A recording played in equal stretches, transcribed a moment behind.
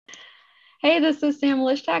Hey, this is Sam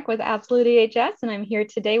Lishtak with Absolute EHS, and I'm here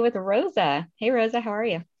today with Rosa. Hey, Rosa, how are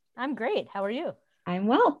you? I'm great. How are you? I'm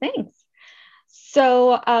well, thanks.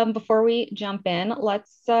 So, before we jump in,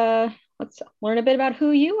 let's learn a bit about who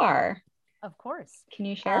you are. Of course. Can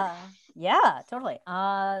you share? Yeah, totally.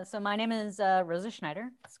 So my name is Rosa Schneider.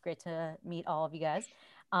 It's great to meet all of you guys.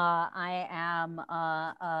 I am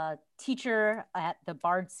a teacher at the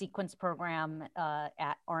Bard Sequence program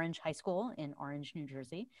at Orange High School in Orange, New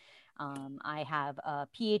Jersey. I have a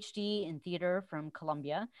PhD in theater from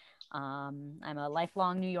Columbia. I'm a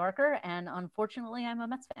lifelong New Yorker, and unfortunately, I'm a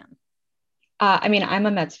Mets fan. I mean, I'm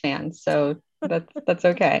a Mets fan, so that's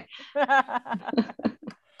okay.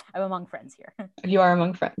 I'm among friends here. You are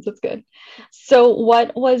among friends. That's good. So,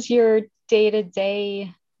 what was your day to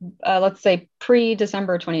day, let's say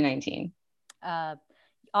pre-December 2019? Uh,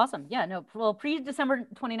 Awesome. Yeah, no, well, pre-December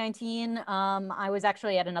 2019, I was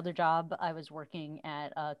actually at another job. I was working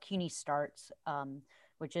at CUNY Start,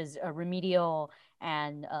 which is a remedial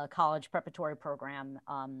and college preparatory program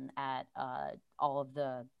at all of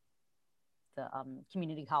the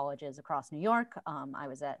community colleges across New York. I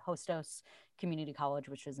was at Hostos Community College,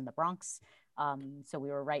 which was in the Bronx. So we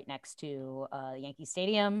were right next to Yankee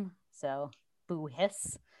Stadium. So boo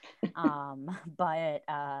hiss. But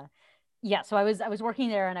yeah, so I was working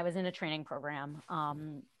there and I was in a training program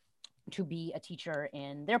to be a teacher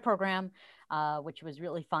in their program, which was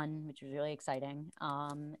really fun, which was really exciting.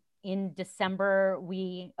 In December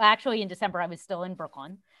I was still in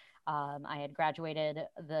Brooklyn. I had graduated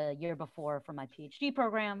the year before from my PhD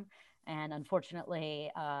program, and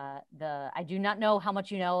unfortunately, the I do not know how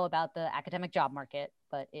much you know about the academic job market,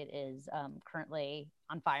 but it is currently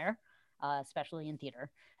on fire, especially in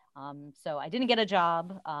theater. So I didn't get a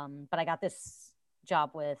job, but I got this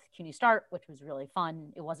job with CUNY Start, which was really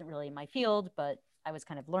fun. It wasn't really in my field, but I was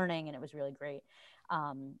kind of learning, and it was really great.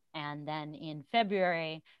 And then in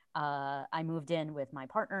February, I moved in with my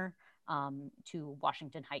partner to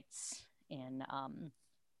Washington Heights in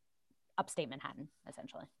upstate Manhattan,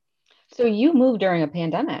 essentially. So, you moved during a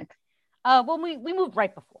pandemic. Well, we moved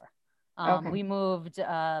right before. Okay. We moved.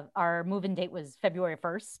 Our move-in date was February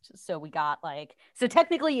 1st, so we got so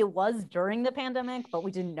technically it was during the pandemic, but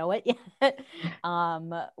we didn't know it yet.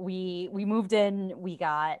 We moved in. We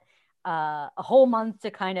got a whole month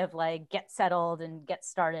to kind of like get settled and get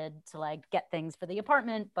started to like get things for the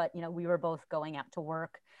apartment. But we were both going out to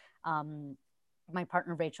work. Um, my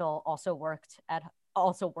partner Rachel also works at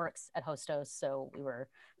Hostos, so it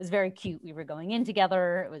was very cute. We were going in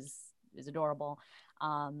together. It was adorable.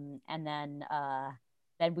 And then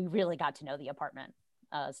we really got to know the apartment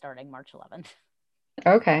starting March 11th.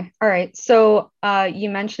 Okay. All right. So, you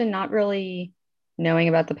mentioned not really knowing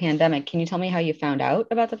about the pandemic. Can you tell me how you found out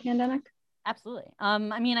about the pandemic? Absolutely.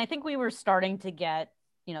 I mean, I think we were starting to get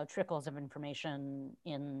trickles of information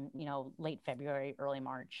in late February, early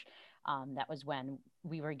March. That was when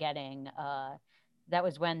we were getting. That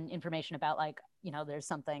was when information about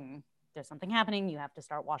there's something happening. You have to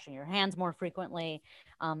start washing your hands more frequently.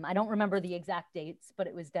 I don't remember the exact dates, but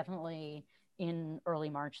it was definitely in early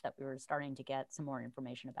March that we were starting to get some more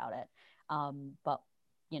information about it. But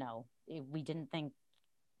we didn't think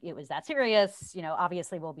it was that serious.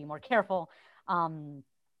 Obviously we'll be more careful.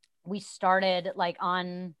 We started like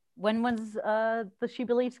on when was the She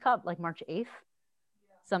Believes Cup? Like March 8th,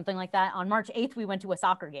 something like that. On March 8th, we went to a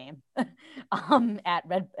soccer game at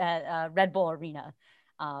Red Bull Arena.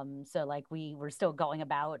 So like we were still going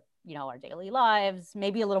about our daily lives,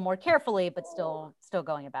 maybe a little more carefully, but still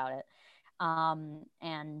going about it.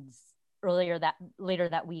 And later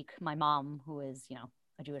that week, my mom, who is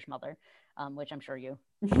a Jewish mother, which I'm sure you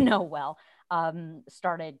know well,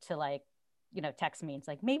 started to text me. It's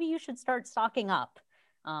like, maybe you should start stocking up.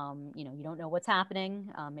 You don't know what's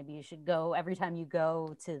happening. Maybe you should go every time you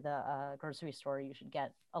go to the grocery store, you should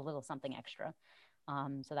get a little something extra.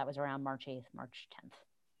 So that was around March 8th, March 10th.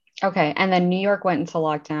 Okay. And then New York went into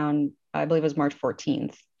lockdown, I believe it was March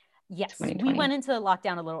 14th, Yes, we went 2020. into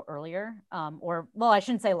lockdown a little earlier. Or, well, I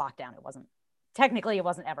shouldn't say lockdown. It wasn't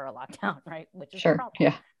ever a lockdown, right? Which is the Sure. problem.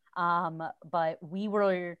 Yeah. But we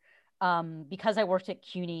were, because I worked at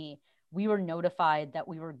CUNY, we were notified that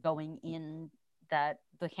we were going in, that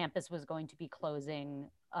the campus was going to be closing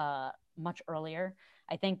much earlier.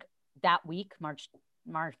 I think that week, March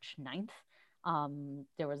 9th,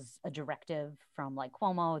 there was a directive from like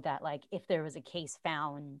Cuomo that like if there was a case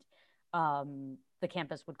found, the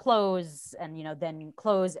campus would close and then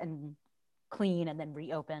close and clean and then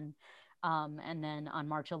reopen. And then on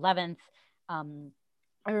March 11th, um,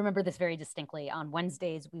 I remember this very distinctly. On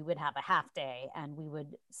Wednesdays, we would have a half day and we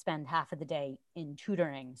would spend half of the day in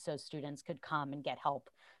tutoring so students could come and get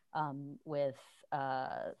help with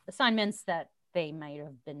assignments that they might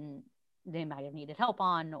have needed help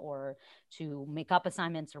on, or to make up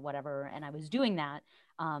assignments or whatever. And I was doing that.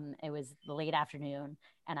 It was the late afternoon,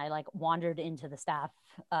 and I like wandered into the staff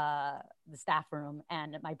room,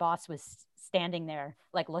 and my boss was standing there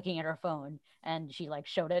like looking at her phone, and she like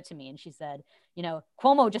showed it to me, and she said,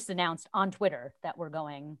 Cuomo just announced on Twitter that we're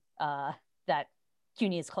going that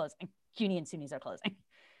CUNY is closing. CUNY and SUNYs are closing.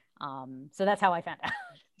 So that's how I found out.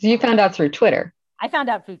 So you found out through Twitter. I found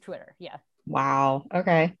out through Twitter. Yeah. Wow.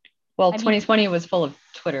 Okay. Well, I mean, 2020 was full of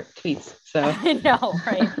Twitter tweets. So I know,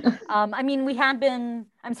 right? I mean, we had been.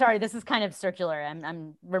 I'm sorry, this is kind of circular.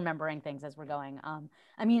 I'm remembering things as we're going.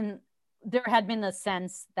 I mean, there had been a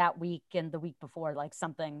sense that week and the week before, like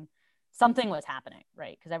something was happening,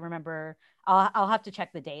 right? Because I remember, I'll have to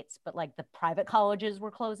check the dates, but like the private colleges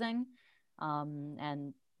were closing,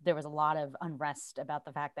 and there was a lot of unrest about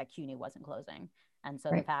the fact that CUNY wasn't closing, and so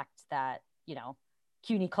the right. fact that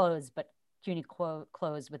CUNY closed, but CUNY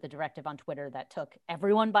closed with a directive on Twitter that took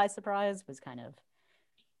everyone by surprise was kind of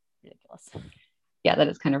ridiculous. Yeah, that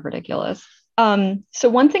is kind of ridiculous. So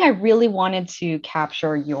one thing I really wanted to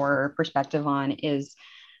capture your perspective on is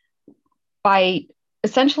by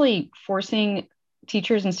essentially forcing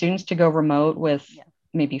teachers and students to go remote with Yeah.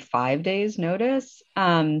 maybe 5 days notice,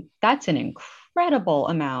 that's an incredible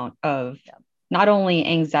amount of Yeah. not only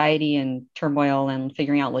anxiety and turmoil and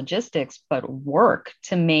figuring out logistics, but work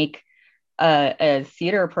to make a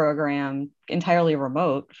theater program entirely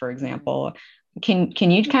remote, for example. Can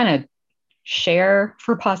you kind of share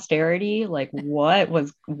for posterity like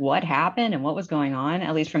what happened and what was going on,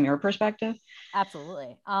 at least from your perspective?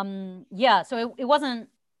 Absolutely. Yeah. So it wasn't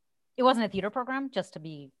a theater program, just to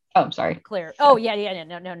be Oh, I'm sorry. clear. Oh yeah.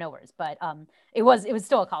 No worries. But it was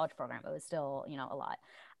still a college program. It was still a lot.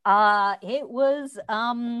 It was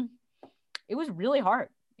really hard.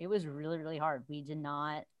 It was really, really hard. We did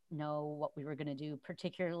not know what we were going to do,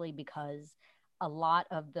 particularly because a lot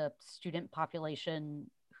of the student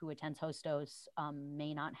population who attends Hostos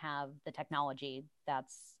may not have the technology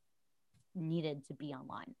that's needed to be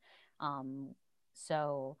online.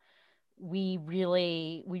 So we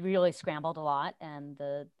really scrambled a lot, and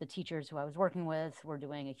the teachers who I was working with were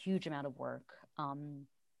doing a huge amount of work.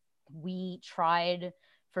 We tried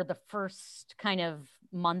for the first kind of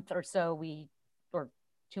month or so, or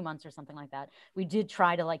 2 months or something like that, we did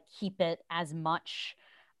try to like keep it as much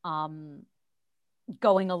um,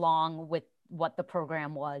 going along with what the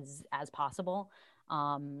program was as possible.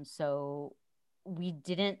 So we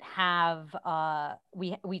didn't have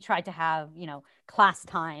we tried to have class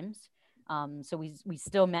times. So we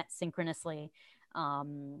still met synchronously.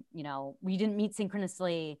 We didn't meet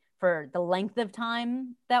synchronously for the length of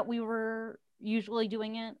time that we were usually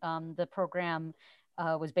doing it. The program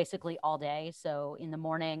was basically all day. So in the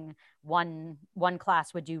morning, one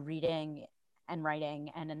class would do reading and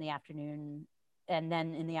writing, and then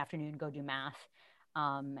in the afternoon go do math.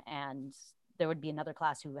 And there would be another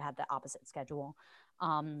class who had the opposite schedule.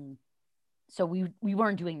 So we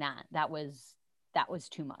weren't doing that. That was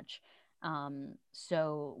too much.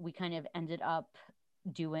 So we kind of ended up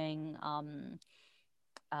doing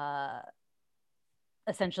uh,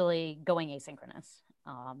 essentially going asynchronous,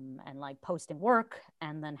 and like posting work,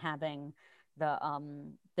 and then having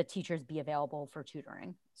the teachers be available for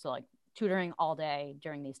tutoring. So like tutoring all day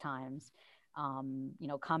during these times.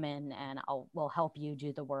 Come in and we'll help you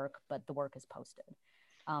do the work, but the work is posted.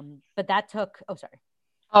 But that took. Oh, sorry.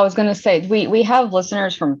 I was going to say we have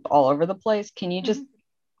listeners from all over the place. Can you just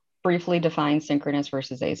Mm-hmm. briefly define synchronous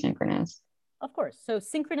versus asynchronous? Of course. So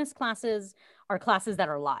synchronous classes are classes that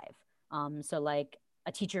are live. So like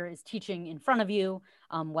a teacher is teaching in front of you,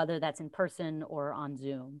 whether that's in person or on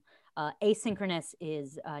Zoom. Asynchronous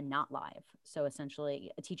is not live. So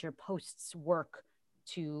essentially, a teacher posts work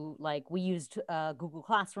to, like, we used Google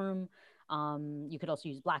Classroom. You could also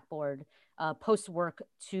use Blackboard. Post work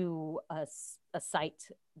to a site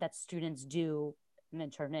that students do and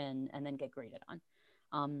then turn in and then get graded on.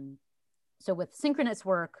 So with synchronous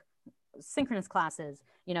classes,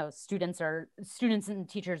 students and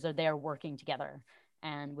teachers are there working together,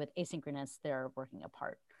 and with asynchronous, they're working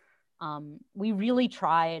apart. We really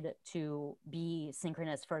tried to be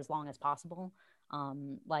synchronous for as long as possible.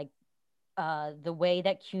 The way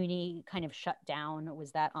that CUNY kind of shut down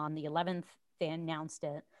was that on the 11th they announced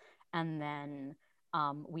it, and then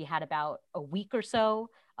we had about a week or so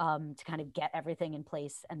to kind of get everything in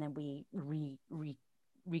place, and then we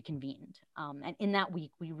reconvened. And in that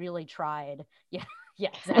week, we really tried. Yeah, yeah,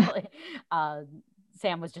 exactly.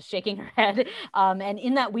 Sam was just shaking her head. And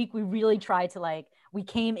in that week, we really tried to like, we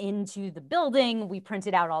came into the building, we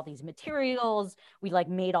printed out all these materials, we like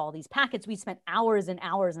made all these packets. We spent hours and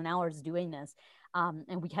hours and hours doing this.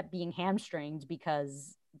 And we kept being hamstringed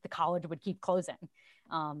because the college would keep closing,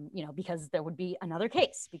 because there would be another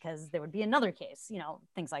case, because there would be another case,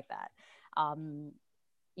 things like that.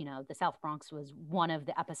 The South Bronx was one of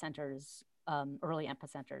the epicenters, early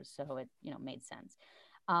epicenters, so it, made sense.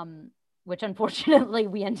 Which unfortunately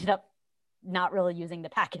we ended up not really using the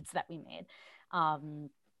packets that we made,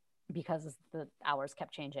 because the hours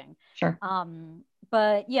kept changing. Sure.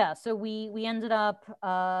 But yeah, so we ended up,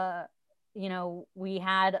 we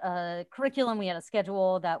had a curriculum, we had a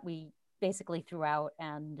schedule that we basically threw out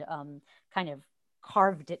and kind of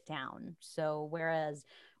carved it down. So whereas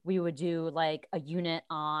we would do like a unit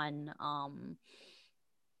on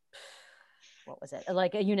what was it,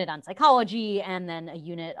 like a unit on psychology, and then a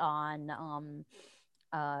unit on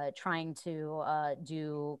trying to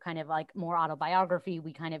do kind of like more autobiography,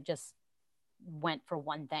 we kind of just went for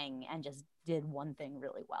one thing and just did one thing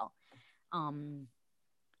really well,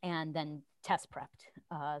 and then test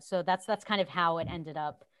prepped. So that's kind of how it ended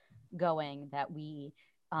up going, that we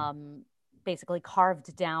basically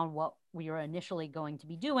carved down what we were initially going to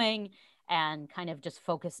be doing and kind of just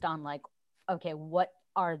focused on like, okay, what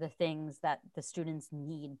are the things that the students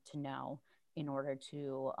need to know in order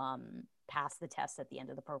to pass the test at the end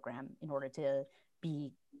of the program, in order to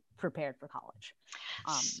be prepared for college.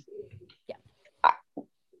 Yeah.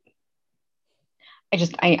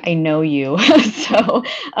 I know you. So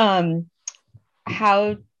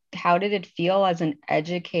how did it feel as an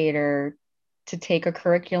educator to take a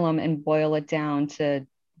curriculum and boil it down to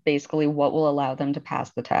basically what will allow them to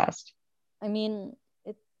pass the test? I mean,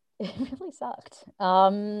 it really sucked.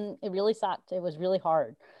 It really sucked. It was really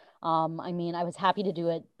hard. I mean, I was happy to do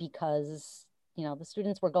it because, the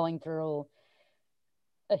students were going through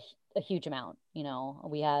a huge amount.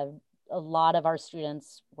 We had a lot of our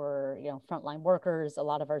students were, frontline workers. A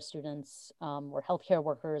lot of our students were healthcare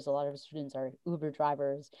workers. A lot of our students are Uber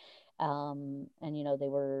drivers. And,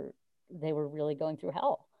 they were really going through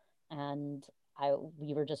hell. And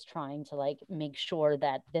we were just trying to like make sure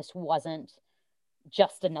that this wasn't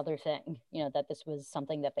just another thing, that this was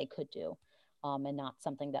something that they could do, and not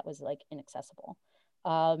something that was like inaccessible.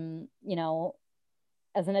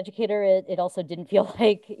 As an educator, it also didn't feel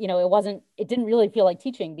like, it didn't really feel like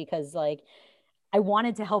teaching, because like I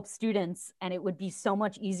wanted to help students, and it would be so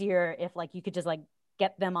much easier if like you could just like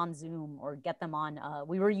get them on Zoom or get them on,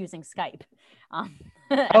 we were using Skype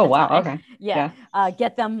at Oh, the wow. time. Okay. Yeah. Yeah.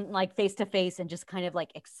 Get them like face to face and just kind of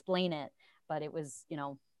like explain it. But it was,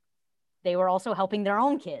 they were also helping their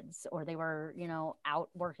own kids, or they were, out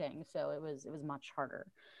working. So it was much harder.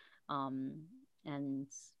 And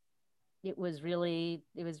it was really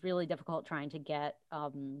difficult trying to get,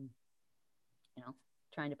 trying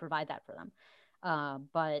to provide that for them.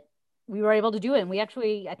 But we were able to do it. And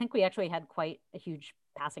I think we actually had quite a huge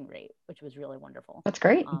passing rate, which was really wonderful. That's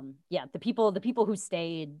great. Yeah. The people who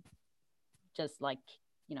stayed just like,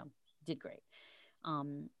 did great.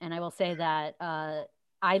 And I will say that,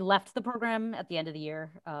 I left the program at the end of the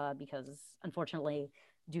year, because unfortunately,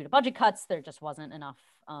 due to budget cuts, there just wasn't enough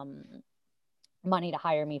money to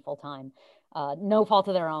hire me full time. No fault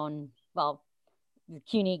of their own. Well,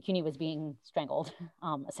 CUNY was being strangled,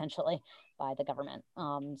 essentially, by the government.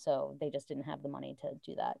 So they just didn't have the money to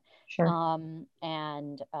do that. Sure.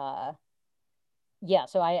 And yeah,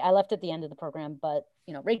 so I left at the end of the program, but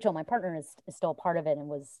Rachel, my partner, is still part of it and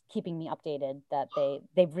was keeping me updated that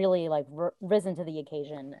they've really like risen to the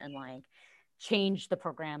occasion and like changed the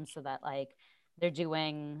program so that like they're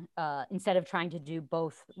doing, instead of trying to do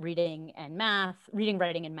both reading,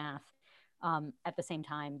 writing, and math at the same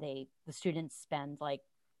time, the students spend like,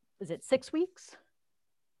 is it 6 weeks?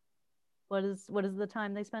 What is the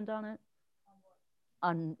time they spend on it?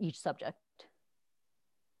 On each subject?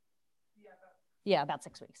 Yeah, about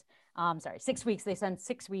 6 weeks. Sorry, 6 weeks. They spend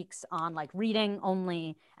 6 weeks on like reading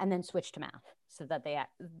only, and then switch to math, so that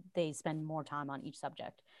they spend more time on each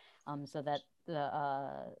subject, so that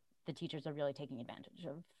the teachers are really taking advantage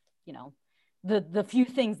of the few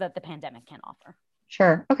things that the pandemic can offer.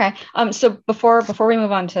 Sure. Okay. So before we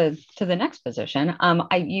move on to the next position,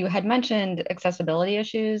 you had mentioned accessibility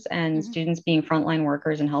issues and students being frontline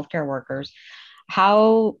workers and healthcare workers.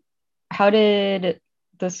 How did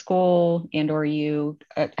the school and or you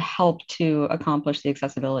help to accomplish the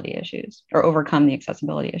accessibility issues or overcome the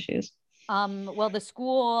accessibility issues? Well, the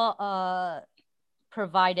school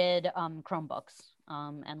provided Chromebooks.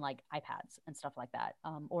 and like iPads and stuff like that,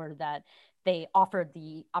 or that they offered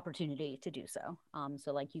the opportunity to do so.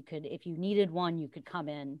 So like you could, if you needed one, you could come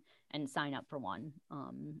in and sign up for one,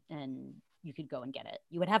 and you could go and get it.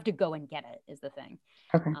 You would have to go and get it is the thing.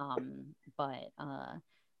 Okay. But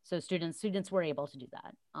so students were able to do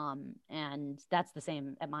that, and that's the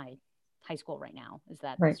same at my high school right now. Is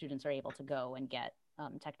that Right. students are able to go and get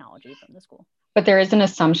technology from the school. But there is an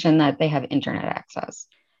assumption that they have internet access.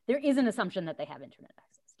 There is an assumption that they have internet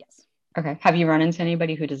access. Yes. Okay. Have you run into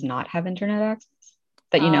anybody who does not have internet access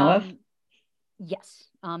that you know of? Um, yes.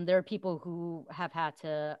 There are people who have had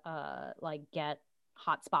to like get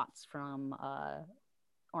hotspots from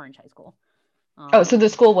Orange High School. Oh, so the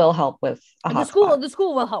school will help with a hotspot. The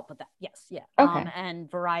school will help with that. Yes, yeah. Okay. And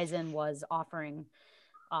Verizon was offering,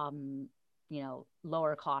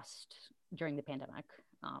 lower cost during the pandemic,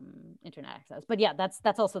 internet access. But yeah,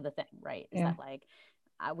 that's also the thing, right? Is Yeah. that like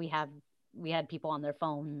we had people on their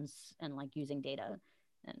phones and like using data,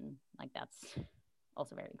 and like that's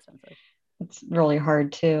also very expensive. It's really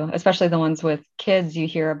hard too, especially the ones with kids you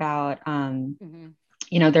hear about. Mm-hmm.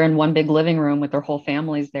 They're in one big living room with their whole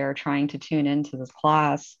families there trying to tune into this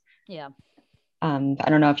class. Yeah. I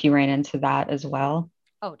don't know if you ran into that as well.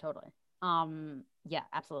 Oh, totally. Yeah,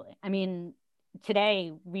 absolutely. I mean,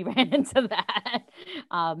 today we ran into that.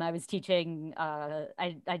 I was teaching,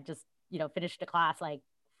 I just, finished a class like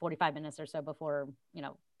 45 minutes or so before,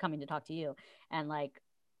 coming to talk to you. And like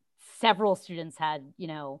several students had,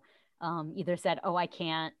 either said, oh, I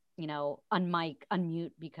can't, unmic,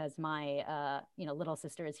 unmute because my, little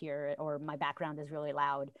sister is here or my background is really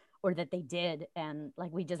loud, or that they did. And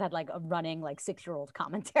like, we just had like a running like 6-year-old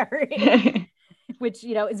commentary, which,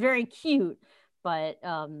 is very cute, but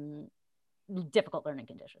difficult learning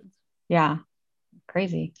conditions. Yeah,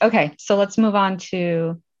 crazy. Okay, so let's move on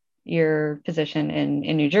to your position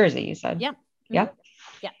in New Jersey, you said. Yeah. Mm-hmm. Yep.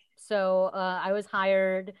 Yeah. So I was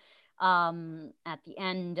hired at the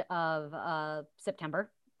end of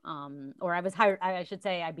September. Or I was hired, I should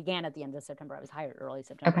say I began at the end of September. I was hired early Okay.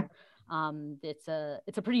 September. It's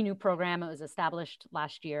a pretty new program. It was established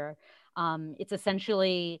last year. It's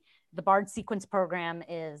essentially the BARD sequence program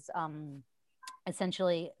is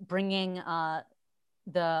essentially bringing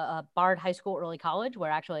the BARD High School Early College,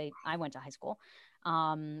 where actually I went to high school,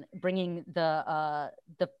 bringing the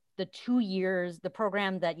 2 years, the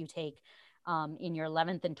program that you take in your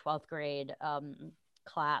 11th and 12th grade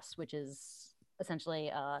class, which is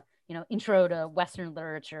essentially intro to Western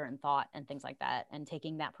literature and thought and things like that, and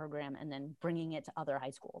taking that program and then bringing it to other high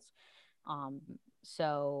schools.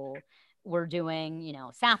 So we're doing,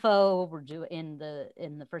 Sappho. We're doing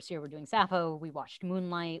in the first year we're doing Sappho. We watched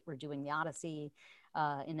Moonlight. We're doing the Odyssey.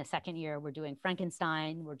 In the second year, we're doing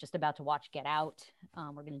Frankenstein. We're just about to watch Get Out.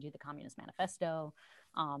 We're going to do the Communist Manifesto.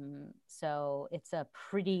 So it's a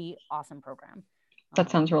pretty awesome program. That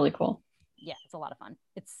sounds really cool. Yeah, it's a lot of fun.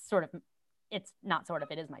 It's not sort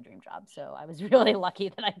of, it is my dream job. So I was really lucky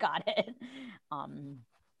that I got it.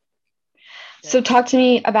 So talk to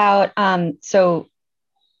me about, so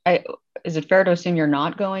is it fair to assume you're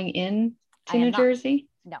not going in to New not. Jersey?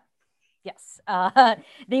 No. Yes.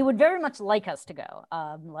 They would very much like us to go.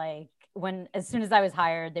 Like as soon as I was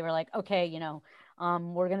hired, they were like, okay,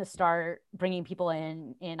 we're going to start bringing people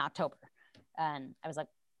in October. And I was like,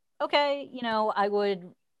 okay, I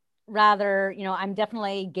would rather, I'm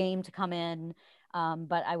definitely game to come in.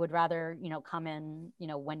 But I would rather, come in,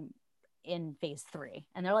 when in phase 3.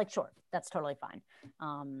 And they're like, sure, that's totally fine.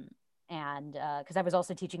 And because I was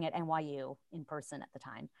also teaching at NYU in person at the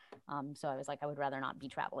time. So I was like, I would rather not be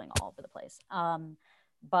traveling all over the place.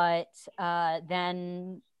 But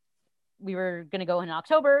then we were going to go in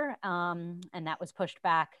October, and that was pushed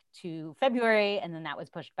back to February, and then that was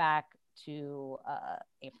pushed back to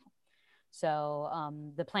April. So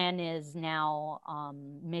the plan is now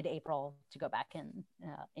mid-April to go back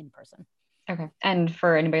in person. Okay. And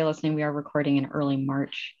for anybody listening, we are recording in early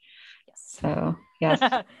March. Yes. So yes.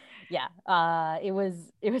 Yeah. It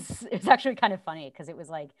was actually kind of funny because it was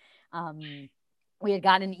like we had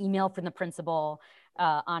gotten an email from the principal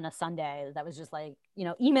on a Sunday that was just like,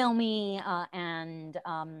 email me and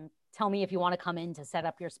tell me if you want to come in to set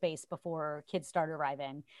up your space before kids start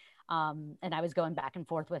arriving. And I was going back and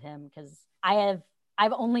forth with him because I've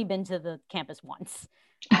only been to the campus once.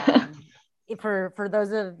 For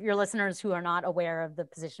those of your listeners who are not aware of the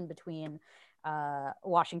position between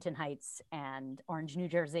Washington Heights and Orange, New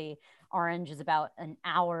Jersey, Orange is about an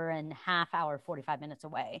hour and a half, 45 minutes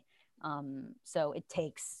away. So it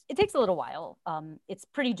takes a little while. It's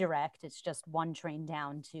pretty direct. It's just one train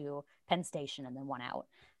down to Penn Station and then one out.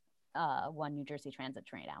 one New Jersey Transit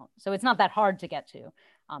train out. So it's not that hard to get to.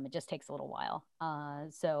 It just takes a little while.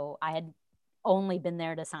 So I had only been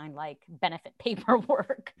there to sign like benefit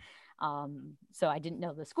paperwork. So I didn't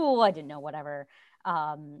know the school, I didn't know whatever.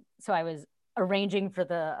 So I was arranging for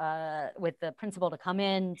the with the principal to come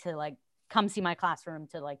in to like come see my classroom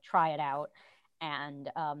to like try it out. And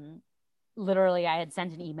literally I had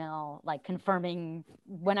sent an email like confirming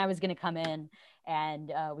when I was going to come in,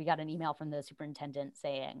 and we got an email from the superintendent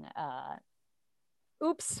saying,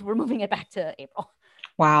 oops, we're moving it back to April.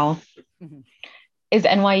 Wow. Mhm. Is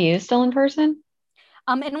NYU still in person?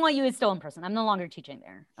 NYU is still in person. I'm no longer teaching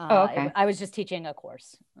there. Oh, okay. I was just teaching a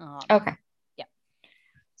course. Okay. Yeah.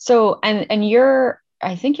 So, and you're,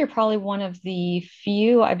 I think you're probably one of the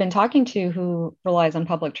few I've been talking to who relies on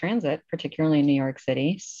public transit, particularly in New York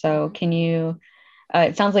City. So, Mhm. can you,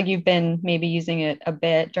 it sounds like you've been maybe using it a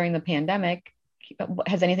bit during the pandemic.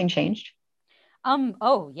 Has anything changed?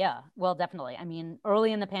 Oh yeah. Well, definitely. I mean,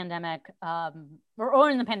 early in the pandemic, I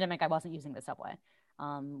wasn't using the subway.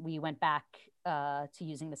 We went back to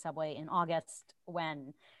using the subway in August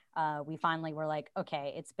when we finally were like,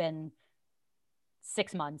 okay, it's been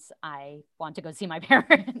 6 months. I want to go see my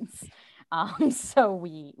parents. So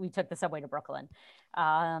we took the subway to Brooklyn.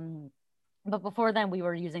 Um, but before then, we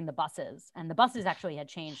were using the buses, and the buses actually had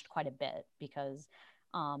changed quite a bit because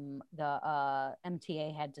the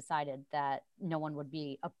MTA had decided that no one would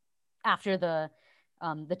be up after the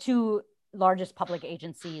two largest public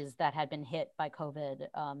agencies that had been hit by COVID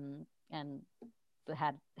and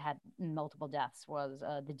had multiple deaths was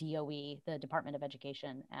the DOE, the Department of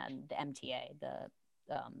Education, and the MTA, the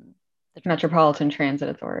Transport Metropolitan Authority. Transit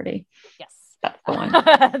Authority. Yes. That's the one.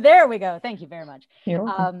 There we go. Thank you very much. You're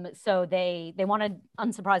welcome. So they wanted,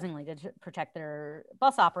 unsurprisingly, to protect their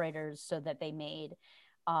bus operators, so that they made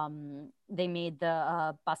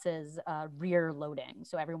the buses rear loading,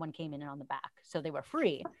 so everyone came in and on the back, so they were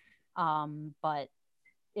free, but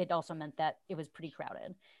it also meant that it was pretty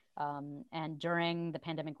crowded. And during the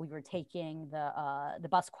pandemic, we were taking the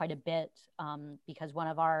bus quite a bit because one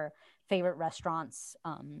of our favorite restaurants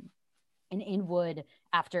in Inwood,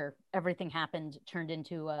 after everything happened, turned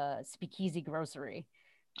into a speakeasy grocery,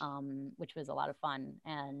 which was a lot of fun.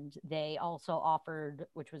 And they also offered,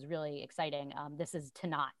 which was really exciting, this is to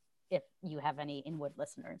not, if you have any Inwood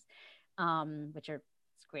listeners, which are,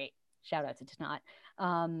 it's great. Shout out to Tanat.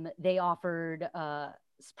 They offered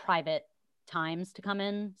private times to come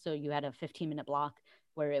in. So you had a 15-minute block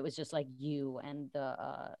where it was just like you and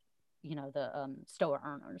the store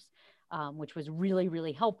owners, which was really,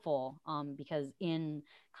 really helpful because in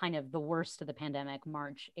kind of the worst of the pandemic,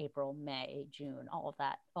 March, April, May, June, all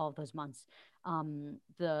of those months,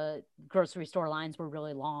 the grocery store lines were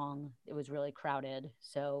really long. It was really crowded.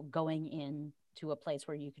 So going in to a place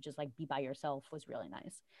where you could just like be by yourself was really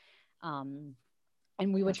nice. And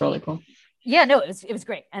we would That's really take, cool. yeah, no, it was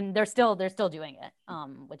great. And they're still doing it,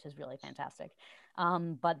 which is really fantastic.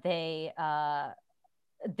 But they're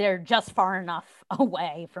just far enough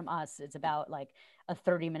away from us. It's about like a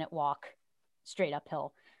 30-minute walk straight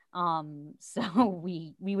uphill. So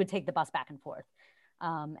we would take the bus back and forth.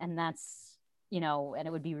 And that's, and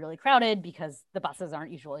it would be really crowded because the buses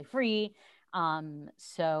aren't usually free.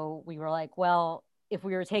 So we were like, well, if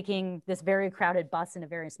we were taking this very crowded bus in a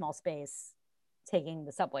very small space, taking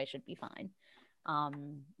the subway should be fine.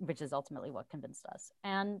 Which is ultimately what convinced us.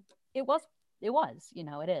 And it was,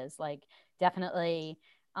 it is like definitely,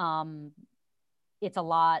 it's a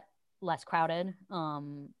lot less crowded.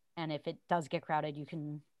 And if it does get crowded, you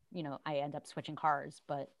can, I end up switching cars,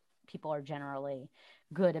 but people are generally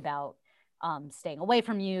good about staying away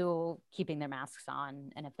from you, keeping their masks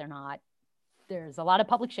on. And if they're not, there's a lot of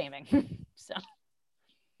public shaming. So,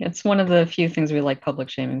 It's one of the few things we like public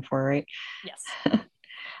shaming for, right? yes.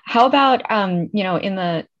 How about in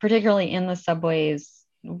the particularly in the subways,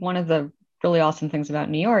 one of the really awesome things about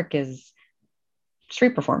New York is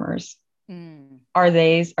street performers. Mm. Are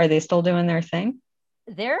they still doing their thing?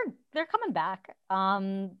 they're they're coming back.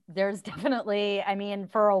 There's definitely, I mean,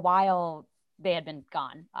 for a while they had been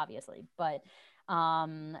gone, obviously, but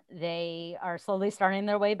they are slowly starting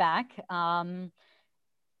their way back.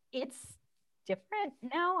 It's different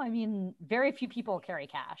now. I mean, very few people carry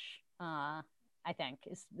cash. I think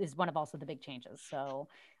is one of also the big changes. So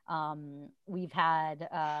we've had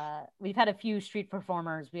a few street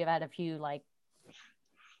performers. We've had a few like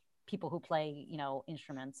people who play,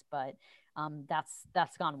 instruments, but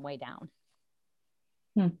that's gone way down.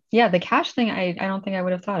 Hmm. Yeah, the cash thing, I don't think I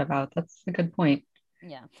would have thought about. That's a good point.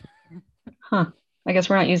 Yeah. Huh. I guess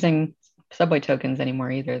we're not using subway tokens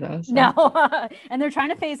anymore either, though. No. So, And they're trying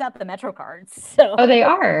to phase out the Metro cards. oh, So they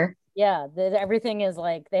are. Yeah, everything is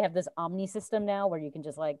like they have this Omni system now where you can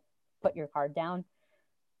just like put your card down.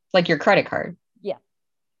 Like your credit card. Yeah,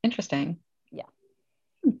 Interesting. yeah.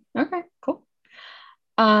 Okay, cool.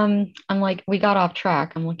 I'm like, we got off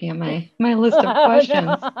track. I'm looking at my list of questions.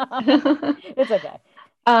 No. It's okay.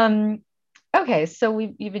 um, okay, so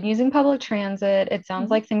you've been using public transit. It sounds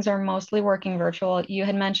Mhm. like things are mostly working virtual. You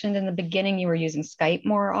had mentioned in the beginning you were using Skype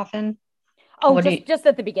more often. Oh, What do you, just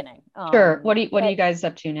at the beginning. sure, what are you guys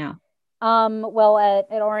up to now? Well,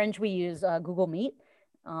 at Orange we use Google Meet,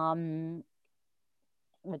 um,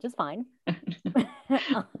 which is fine.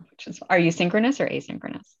 Which is, are you synchronous or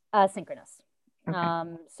asynchronous? Synchronous.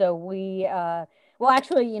 Okay. So well,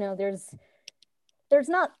 actually, there's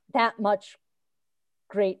not that much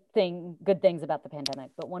good things about the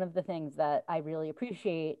pandemic, but one of the things that I really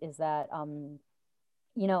appreciate is that,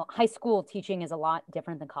 high school teaching is a lot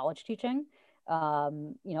different than college teaching. I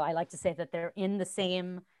like to say that they're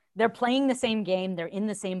playing the same game, they're in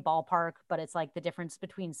the same ballpark, but it's like the difference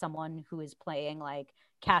between someone who is playing like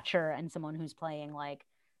catcher and someone who's playing like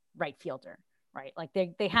right fielder, right? Like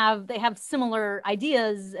they have similar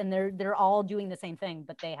ideas and they're all doing the same thing,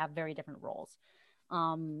 but they have very different roles.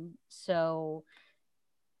 So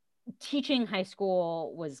teaching high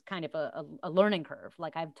school was kind of a learning curve.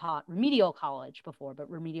 Like I've taught remedial college before, but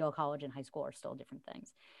remedial college and high school are still different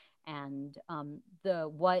things. And the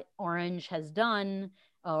what Orange has done,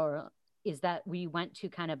 or is that we went to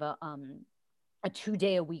kind of a 2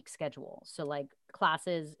 day a week schedule. So like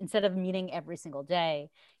classes, instead of meeting every single day,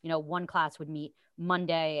 one class would meet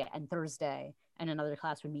Monday and Thursday, and another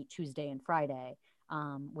class would meet Tuesday and Friday,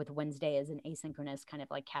 with Wednesday as an asynchronous kind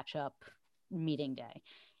of like catch up meeting day.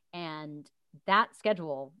 And that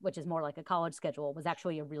schedule, which is more like a college schedule, was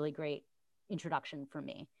actually a really great introduction for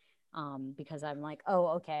me, because I'm like, oh,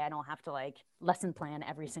 okay, I don't have to like lesson plan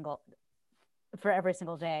for every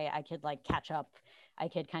single day. I could like catch up. I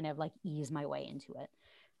could kind of like ease my way into it.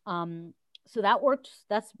 Um, so that worked.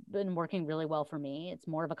 That's been working really well for me. It's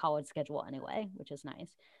more of a college schedule anyway, which is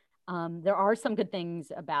nice. There are some good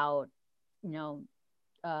things about, you know,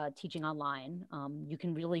 teaching online. You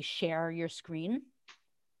can really share your screen,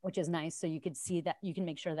 which is nice. So you could see that you can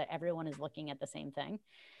make sure that everyone is looking at the same thing.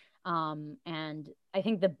 And I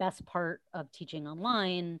think the best part of teaching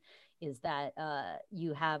online is that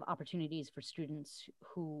you have opportunities for students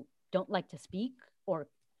who don't like to speak, or,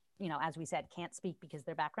 as we said, can't speak because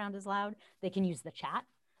their background is loud. They can use the chat,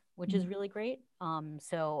 which is really great.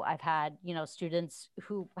 So I've had, students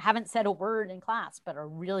who haven't said a word in class, but are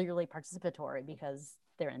really, really participatory because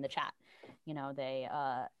they're in the chat.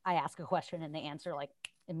 I ask a question and they answer like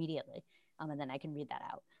immediately. And then I can read that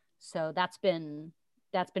out. So that's been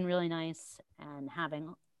really nice, and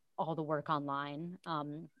having all the work online.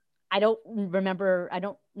 I don't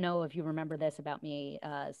know if you remember this about me,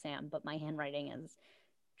 Sam, but my handwriting is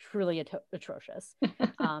truly atrocious.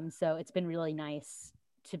 So it's been really nice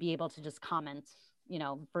to be able to just comment,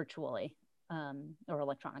 virtually, or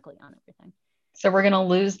electronically on everything. So we're going to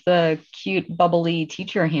lose the cute, bubbly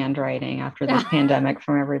teacher handwriting after this pandemic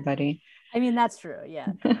from everybody. I mean, that's true.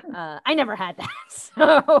 Yeah. I never had that. So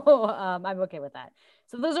I'm okay with that.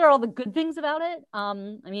 So those are all the good things about it. I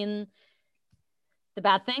mean, the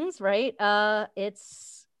bad things, right?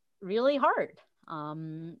 It's really hard,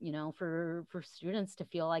 for students to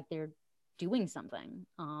feel like they're doing something.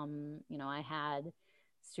 I had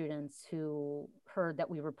students who heard that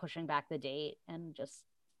we were pushing back the date and just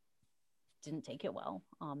didn't take it well,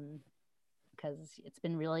 because it's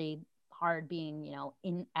been really hard being,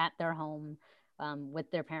 in at their home, with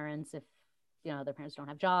their parents, if their parents don't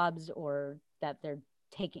have jobs, or that they're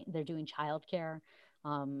doing childcare.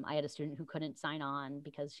 I had a student who couldn't sign on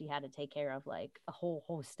because she had to take care of like a whole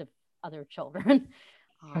host of other children,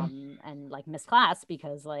 and like miss class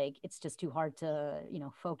because like it's just too hard to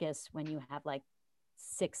focus when you have like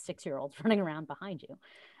six-year olds running around behind you.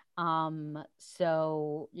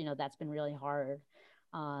 So that's been really hard.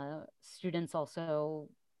 Students also,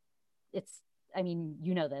 it's I mean,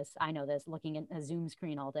 this, I know this, looking at a Zoom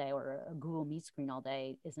screen all day or a Google Meet screen all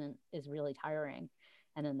day is really tiring.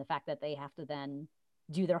 And then the fact that they have to then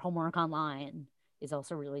do their homework online is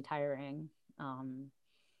also really tiring.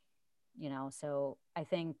 So I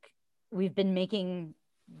think we've been making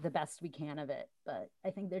the best we can of it, but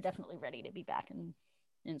I think they're definitely ready to be back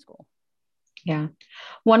in school. Yeah.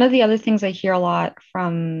 One of the other things I hear a lot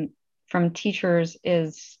from teachers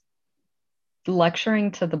is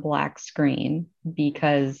lecturing to the black screen,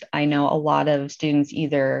 because I know a lot of students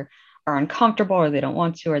either are uncomfortable or they don't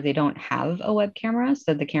want to, or they don't have a web camera,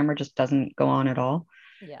 so the camera just doesn't go on at all.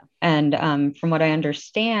 Yeah. And from what I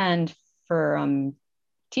understand, for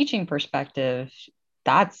teaching perspective,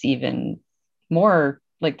 that's even more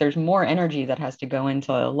like there's more energy that has to go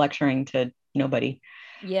into lecturing to nobody.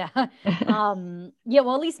 Yeah. Yeah,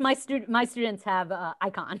 well, at least my students have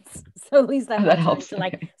icons. So at least I'm That lecturing helps. to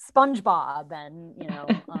like Okay. SpongeBob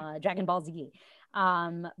and, Dragon Ball Z.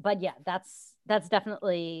 But yeah, that's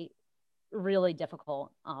definitely really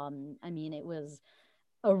difficult. I mean, it was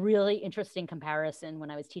a really interesting comparison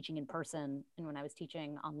when I was teaching in person and when I was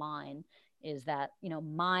teaching online is that,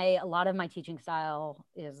 a lot of my teaching style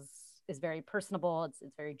is very personable. It's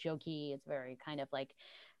very jokey. It's very kind of like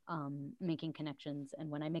making connections. And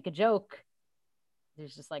when I make a joke,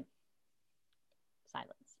 there's just like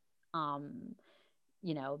silence. Um,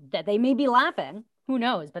 that they may be laughing, who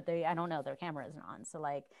knows, but I don't know, their camera isn't on. So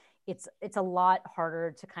like it's a lot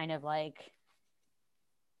harder to kind of like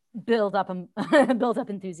build up build up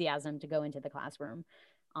enthusiasm to go into the classroom.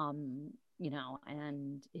 And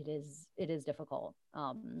it is difficult.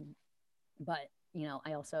 But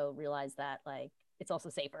I also realize that like it's also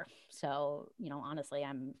safer. So, honestly,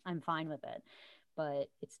 I'm fine with it. But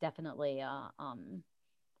it's definitely hard.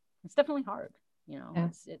 Yeah.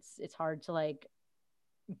 It's hard to like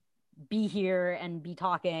be here and be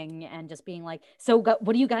talking and just being like, so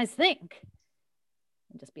what do you guys think?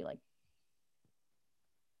 And just be like,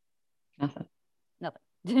 Nothing. nothing.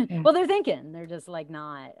 Yeah. Well, they're thinking. They're just like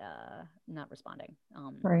not responding.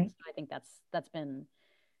 Right. So I think that's been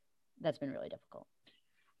really difficult.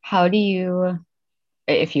 How do you,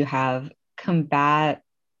 if you have, combat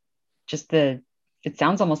just it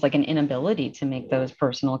sounds almost like an inability to make those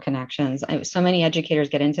personal connections. So many educators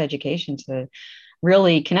get into education to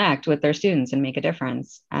really connect with their students and make a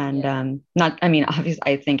difference. And Yeah. not, I mean, obviously,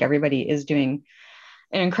 I think everybody is doing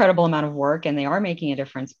an incredible amount of work and they are making a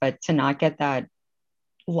difference, but to not get that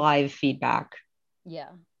live feedback. Yeah.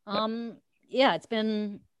 Yeah, it's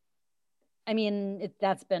been I mean,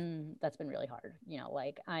 that's been really hard.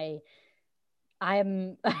 Like I'm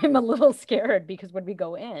I'm a little scared because when we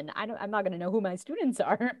go in, I'm not going to know who my students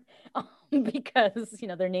are because,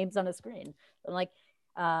 their name's on a screen. I'm like,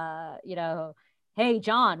 hey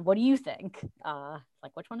John, what do you think?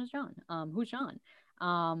 Like which one is John? Who's John?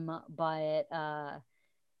 But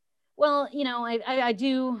well, I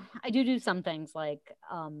do some things like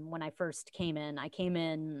when I first came in, I came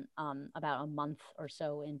in about a month or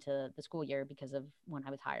so into the school year because of when I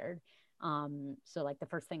was hired. So like the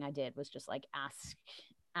first thing I did was just like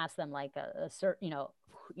ask them like a certain,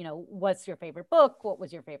 what's your favorite book? What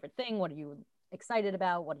was your favorite thing? What are you excited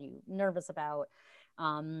about? What are you nervous about?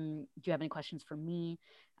 Do you have any questions for me?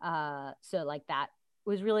 So like that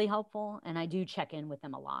was really helpful. And I do check in with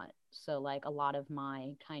them a lot. So like a lot of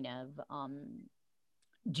my kind of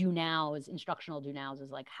do nows, instructional do nows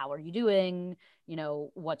is like, how are you doing?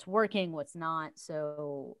 What's working, what's not.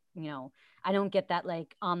 So, I don't get that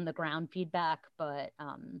like on the ground feedback, but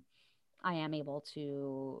I am able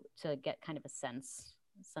to get kind of a sense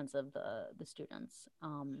of the students.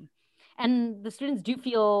 And the students do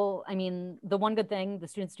feel, I mean, the one good thing, the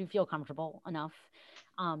students do feel comfortable enough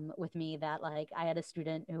with me that like I had a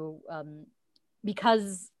student who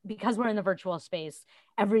because we're in the virtual space,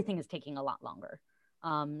 everything is taking a lot longer.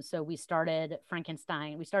 So we started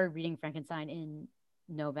Frankenstein. We started reading Frankenstein in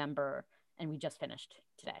November, and we just finished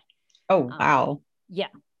today. Oh, wow. Yeah,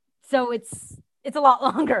 so it's a lot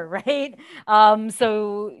longer, right?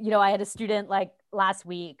 So I had a student like last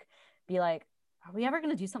week be like, "Are we ever going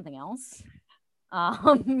to do something else?"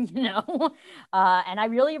 um you know and I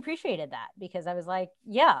really appreciated that because I was like,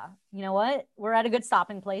 yeah, you know what, we're at a good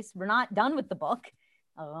stopping place. We're not done with the book,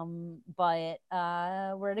 but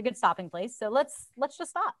we're at a good stopping place, so let's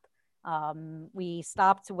just stop. We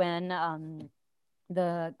stopped when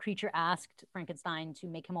the creature asked Frankenstein to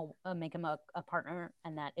make him a partner,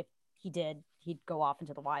 and that if he did, he'd go off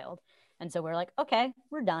into the wild. And so we're like, okay,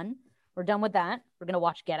 we're done with that. We're gonna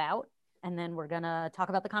watch Get Out, and then we're gonna talk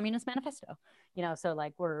about the Communist Manifesto. So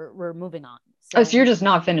like we're moving on. Oh, So so you're just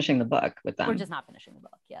not finishing the book with we're them. just not finishing the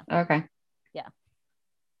book. Yeah, Okay. yeah,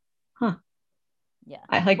 Huh. yeah.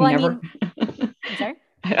 I like Well, I never. mean, I'm sorry.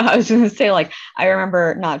 I was going to say, like, I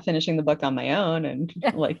remember not finishing the book on my own and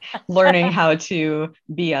like learning how to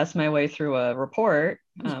BS my way through a report.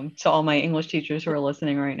 To all my English teachers who are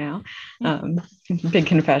listening right now, um, big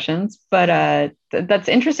confessions. But that's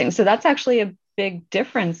interesting. So that's actually a big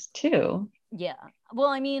difference too. Yeah. Well,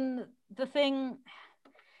 I mean, the thing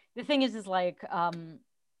is like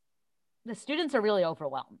the students are really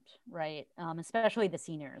overwhelmed, right? Especially the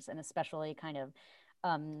seniors, and especially kind of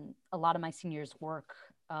a lot of my seniors work.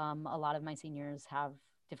 A lot of my seniors have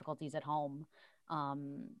difficulties at home.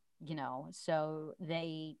 Um, so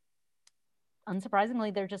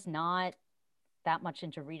unsurprisingly, they're just not that much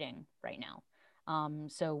into reading right now.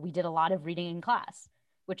 So we did a lot of reading in class,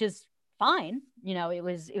 which is fine. It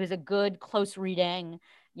was a good close reading.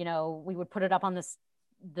 We would put it up on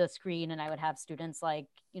the screen, and I would have students like,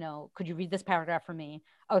 could you read this paragraph for me?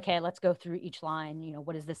 Okay, let's go through each line.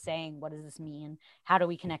 What is this saying? What does this mean? How do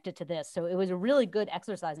we connect it to this? So it was a really good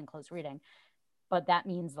exercise in close reading. But that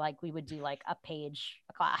means like we would do like a page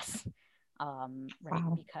a class, right?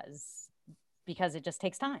 Wow. Because it just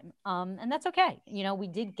takes time, and that's okay. We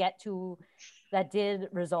did get to that did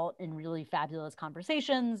result in really fabulous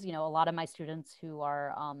conversations. A lot of my students who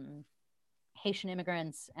are Haitian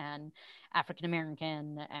immigrants and African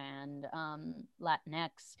American and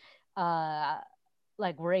Latinx, uh,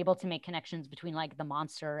 like we're able to make connections between like the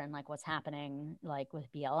monster and like what's happening like with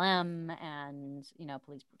BLM and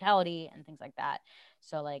police brutality and things like that.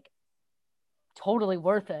 So like totally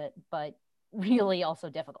worth it, but really also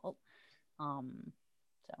difficult.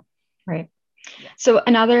 So Right. yeah. So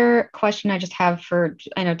another question I just have for,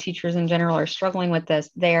 I know teachers in general are struggling with this.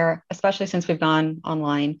 There, especially since we've gone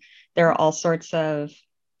online, there Mm-hmm. are all sorts of,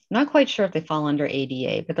 I'm not quite sure if they fall under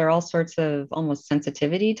ADA, but there are all sorts of almost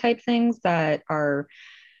sensitivity type things that are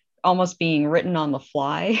almost being written on the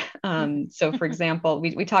fly. So for example,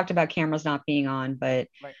 we talked about cameras not being on, but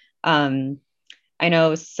Right. um, I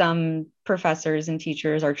know some professors and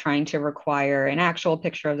teachers are trying to require an actual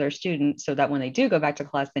picture of their student so that when they do go back to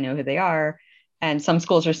class, they know who they are. And some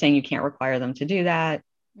schools are saying you can't require them to do that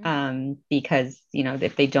Mm. because,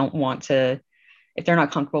 if they don't want to, if they're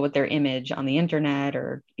not comfortable with their image on the internet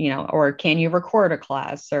or, or can you record a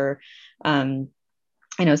class or, um,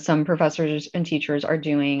 I know some professors and teachers are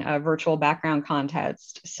doing a virtual background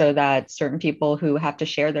contest so that certain people who have to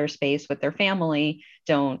share their space with their family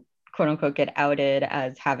don't quote unquote get outed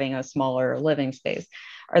as having a smaller living space.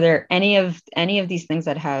 Are there any of these things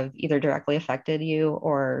that have either directly affected you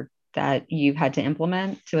or that you've had to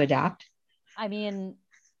implement to adapt? I mean,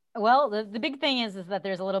 well, the big thing is that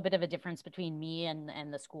there's a little bit of a difference between me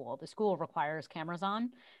and the school. The school requires cameras on,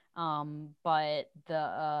 but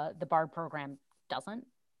the BARD program doesn't.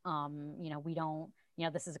 We don't.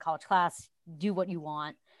 This is a college class. Do what you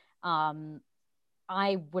want. Um,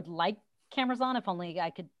 I would like cameras on if only I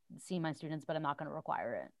could see my students, but I'm not going to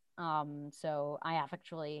require it. So I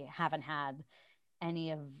actually haven't had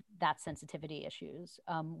any of that sensitivity issues.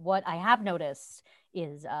 What I have noticed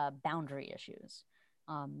is boundary issues.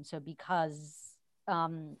 So because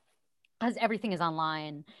everything is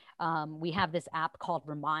online, we have this app called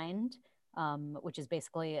Remind, which is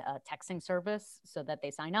basically a texting service so that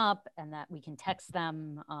they sign up and that we can text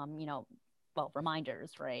them, well,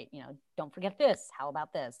 reminders, right? Don't forget this. How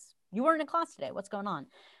about this? You weren't in class today. What's going on?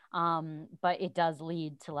 But it does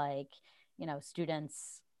lead to like,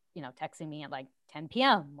 students, texting me at like 10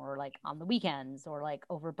 p.m. or like on the weekends or like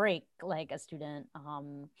over break, like a student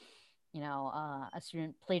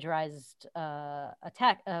plagiarized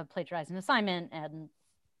plagiarized an assignment, and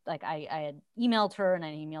like I had emailed her and I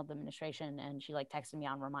emailed the administration, and she like texted me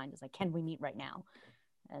on reminders like, can we meet right now?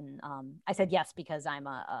 And I said yes because I'm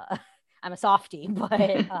I'm a softie, but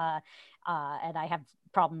and I have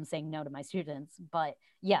problems saying no to my students. But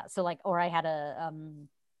yeah, so like, or I had a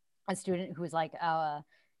student who was like,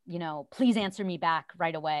 please answer me back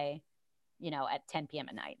right away, at 10 p.m.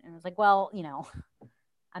 at night, and I was like, well,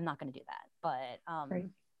 I'm not going to do that. But Right.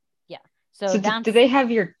 yeah. So So do that's they have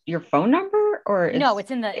your phone number or no,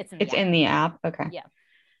 it's in the it's app. in the app? Okay. Yeah.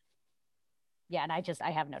 Yeah, and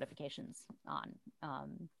I have notifications on.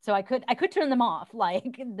 So I could turn them off.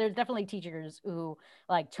 Like there's definitely teachers who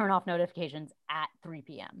like turn off notifications at 3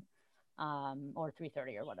 p.m. Or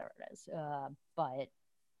 3:30 or whatever it is. But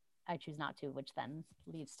I choose not to, which then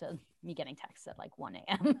leads to me getting texts at like 1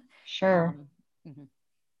 a.m. Sure. um, mhm.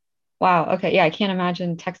 Wow. Okay. Yeah, I can't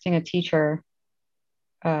imagine texting a teacher.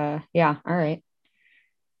 Yeah, all right.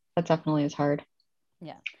 That definitely is hard.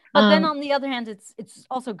 Yeah. But then Um, on the other hand, it's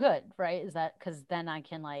also good, right? Is that because then I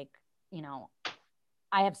can like, you know,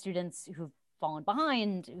 I have students who've fallen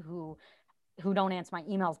behind who don't answer my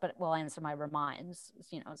emails but will answer my reminds,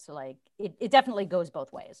 so like it definitely goes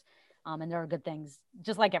both ways. And there are good things,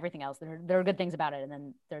 just like everything else. There are good things about it. And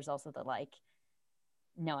then there's also the like,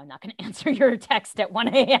 no, I'm not going to answer your text at 1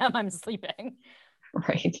 a.m. I'm sleeping.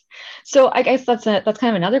 right. So I guess that's kind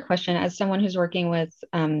of another question. As someone who's working with,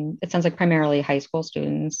 it sounds like primarily high school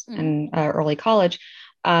students Mm-hmm. and early college,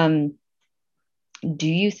 um, do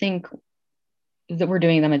you think that we're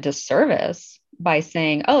doing them a disservice by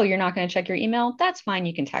saying, "Oh, you're not going to check your email? That's fine.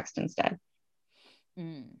 You can text instead."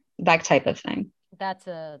 Mm. That type of thing. That's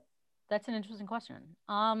a that's an interesting question.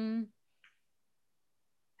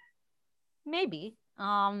 Maybe.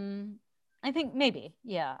 I think maybe.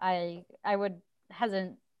 Yeah. I would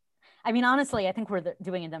hesitant. I mean, honestly, I think we're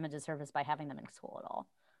doing them a disservice by having them in school at all.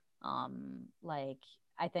 Like,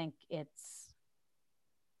 I think it's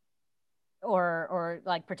or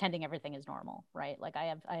like pretending everything is normal, right? Like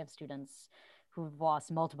I have students who've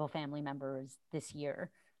lost multiple family members this year.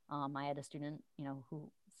 I had a student, whose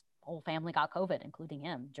whole family got COVID, including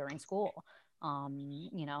him, during school.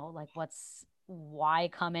 Like why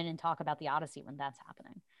come in and talk about the Odyssey when that's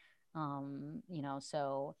happening?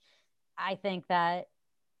 So I think that,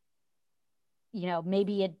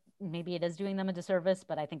 maybe it is doing them a disservice,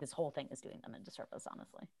 but I think this whole thing is doing them a disservice,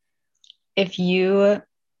 honestly. If you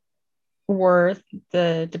were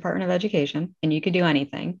the Department of Education and you could do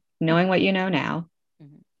anything, knowing what you know now,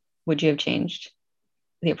 Mhm. would you have changed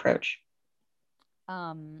the approach?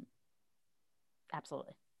 Um,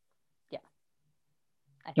 Absolutely. Yeah,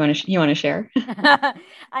 I You think want to share?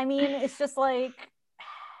 I mean, it's just like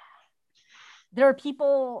there are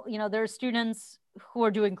people, there are students who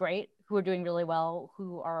are doing great, who are doing really well,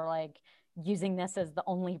 who are like using this as the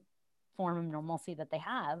only form of normalcy that they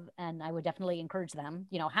have. And I would definitely encourage them,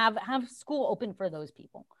 have school open for those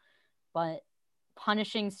people. But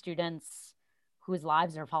punishing students whose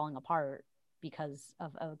lives are falling apart because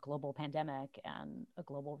of a global pandemic and a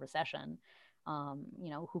global recession,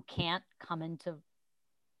 who can't come into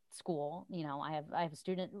school. I have a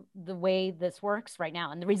student. The way this works right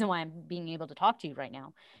now, and the reason why I'm being able to talk to you right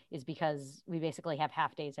now is because we basically have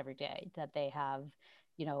half days every day that they have,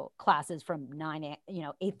 classes from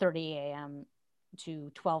 8:30 a.m.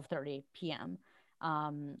 to 12:30 p.m.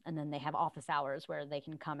 And then they have office hours where they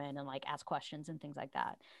can come in and like ask questions and things like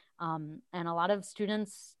that. And a lot of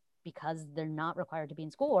students, because they're not required to be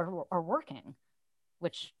in school, are working,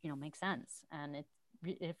 which makes sense. And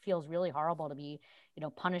it feels really horrible to be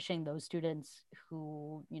punishing those students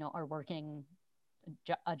who are working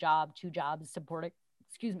a job, two jobs,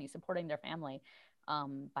 supporting their family,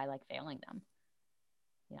 by like failing them.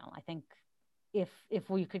 I think if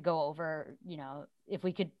we could go over, if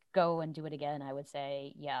we could go and do it again, I would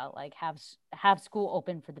say, yeah, like have school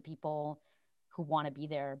open for the people who want to be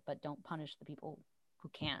there, but don't punish the people who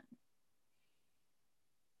can't.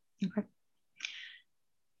 Okay.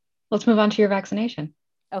 Let's move on to your vaccination.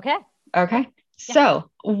 Okay. Okay. Yeah. So,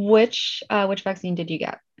 which vaccine did you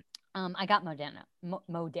get? I got Moderna.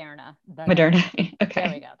 Moderna. There we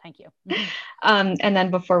Okay. go. Thank you. And then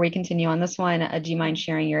before we continue on this one, do you mind Mhm.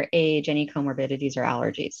 sharing your age, any comorbidities or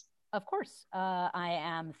allergies? Of course. I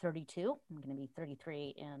am 32. I'm going to be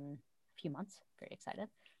 33 in a few months. Very excited.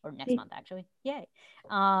 Or next Hey. month, actually. Yay.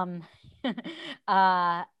 Um,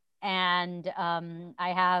 uh, and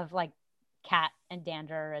I have like cat and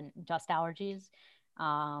dander and dust allergies.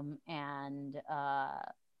 And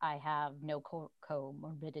I have no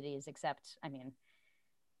comorbidities except,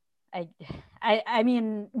 I, I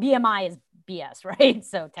mean, BMI is BS, right?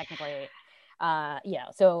 So technically,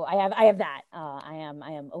 so I have that. I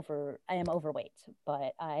am overweight,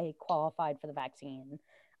 but I qualified for the vaccine,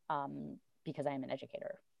 because I am an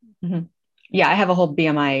educator. Mhm. Yeah, I have a whole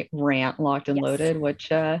BMI rant locked and Yes. loaded,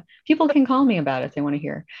 which people can call me about if they want to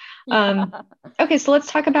hear. Um, Yeah. okay, so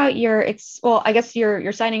let's talk about well, I guess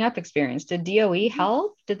your signing up experience. Did DOE Mhm.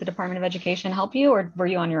 help? Did the Department of Education help you, or were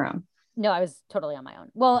you on your own? No, I was totally on my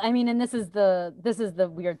own. Well, I mean, and this is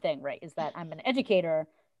the weird thing, right? Is that I'm an educator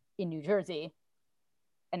in New Jersey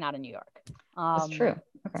and not in New York. That's Um, true.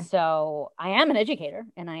 Okay. so I am an educator,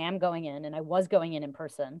 and I am going in, and I was going in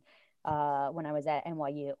person, when I was at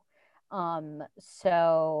NYU. I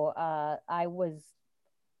was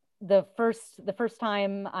the first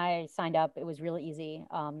time I signed up. It was really easy.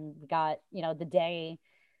 We got the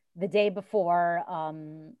day before,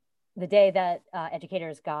 the day that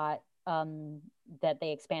educators got, that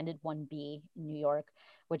they expanded 1B in New York,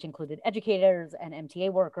 which included educators and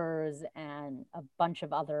MTA workers and a bunch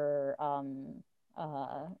of other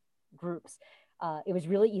uh, groups. It was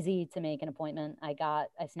really easy to make an appointment. I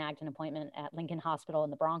snagged an appointment at Lincoln Hospital in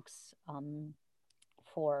the Bronx,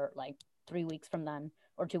 for like 3 weeks from then,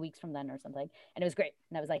 or 2 weeks from then, or something, and it was great.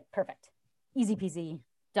 And I was like, perfect, easy peasy,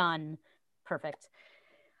 done, perfect.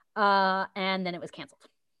 And then it was canceled,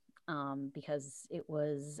 because it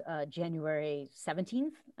was January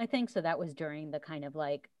 17th, I think. So that was during the kind of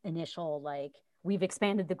like initial, like, we've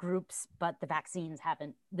expanded the groups, but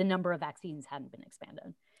the number of vaccines hadn't been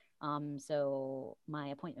expanded. So my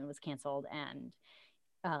appointment was canceled, and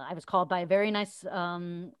I was called by a very nice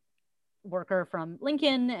worker from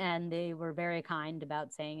Lincoln, and they were very kind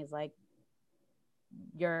about saying, is like,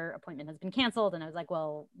 your appointment has been canceled. And I was like,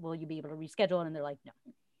 well, will you be able to reschedule? And they're like, no.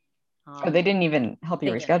 Oh, they didn't even help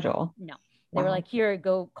you They didn't. reschedule. No. They were Wow. like, here,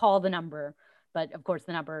 go call the number. But of course,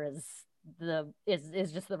 the number is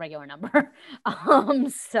is just the regular number.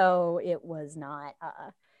 So it was not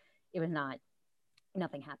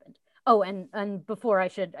nothing happened. Oh, and before I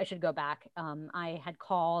should go back. I had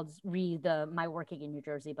called re the my working in New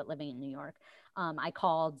Jersey but living in New York. I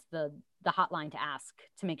called the hotline to ask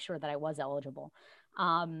to make sure that I was eligible,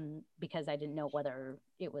 because I didn't know whether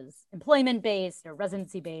it was employment based or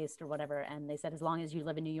residency based or whatever. And they said as long as you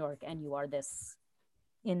live in New York and you are this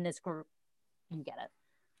in this group, you get it.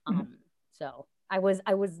 Mhm. So I was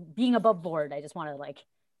being above board. I just want to like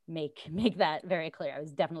make that very clear. I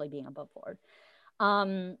was definitely being above board.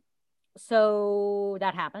 Um, so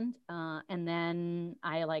that happened, and then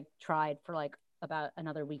I like tried for like about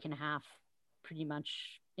another week and a half, pretty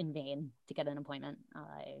much in vain to get an appointment.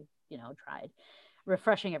 I tried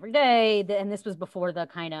refreshing every day, and this was before the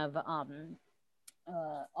kind of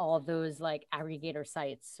all of those like aggregator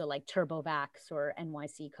sites, so like TurboVax or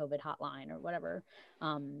NYC COVID Hotline or whatever,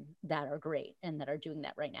 that are great and that are doing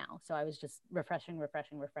that right now. So I was just refreshing.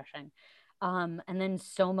 And then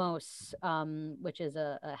Somos, which is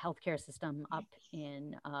a healthcare system up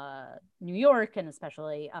in New York and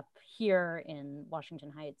especially up here in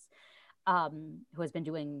Washington Heights, who has been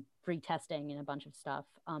doing free testing and a bunch of stuff,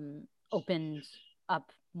 opened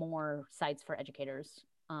up more sites for educators,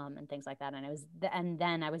 and things like that. And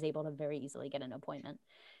then I was able to very easily get an appointment.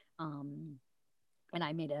 Um, and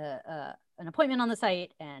I made an appointment on the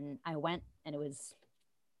site, and I went, and it was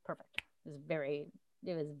perfect.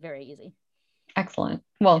 It was very easy. Excellent.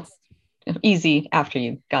 Well, Yes, easy after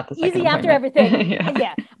you got the second easy after appointment. everything. Yeah.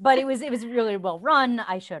 Yeah, but it was really well run.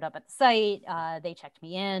 I showed up at the site. They checked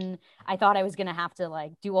me in. I thought I was gonna have to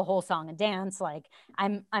like do a whole song and dance. Like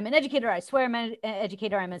I'm an educator. I swear I'm an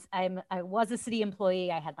educator. I was a city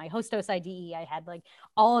employee. I had my hostos ID. I had like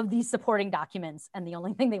all of these supporting documents, and the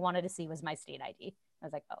only thing they wanted to see was my state ID. I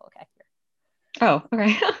was like, oh, okay. Oh,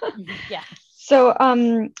 okay. Yeah. So,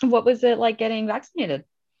 what was it like getting vaccinated?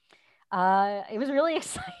 It was really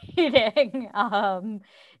exciting.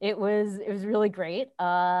 It was really great.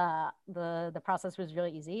 The process was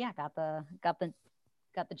really easy. I got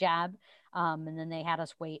the jab, and then they had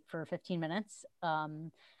us wait for 15 minutes.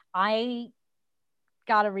 I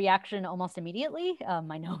got a reaction almost immediately.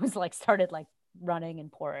 My nose like started like running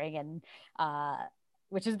and pouring, and uh,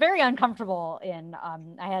 which is very uncomfortable. In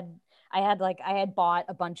I had bought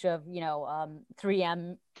a bunch of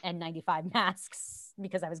 3M N95 masks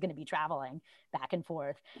because I was going to be traveling back and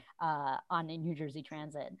forth on in New Jersey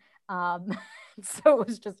Transit. Um, so it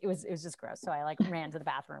was just gross. So I like ran to the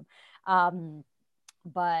bathroom. Um,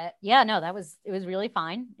 but yeah, no, it was really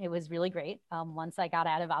fine. It was really great. Once I got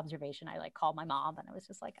out of observation, I like called my mom, and I was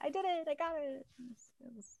just like, I did it, I got it.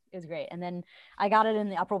 It was great. And then I got it in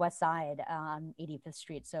the Upper West Side on 85th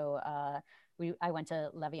Street. So I went to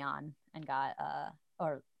Levian and got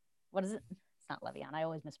or what is it? It's not Levian. I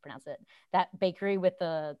always mispronounce it. That bakery with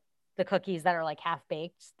the cookies that are like half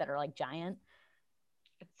baked, that are like giant.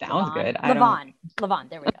 Sounds Levon, good. I don't. Levon, Levon.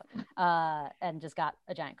 There we go. And just got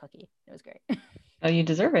a giant cookie. It was great. Oh, you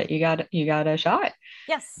deserve it. You got a shot.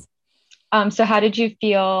 Yes. So how did you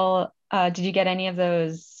feel? Did you get any of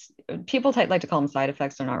those? People like to call them side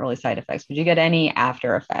effects. They're not really side effects. Did you get any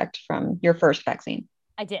after effect from your first vaccine?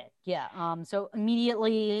 I did. Yeah. So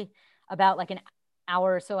immediately about like an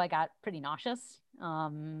hour or so, I got pretty nauseous.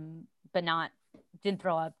 But not didn't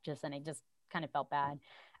throw up, just and it just kind of felt bad.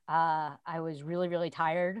 I was really, really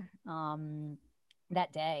tired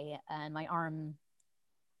that day, and my arm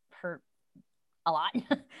hurt a lot.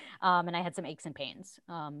 And I had some aches and pains.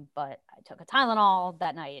 But I took a Tylenol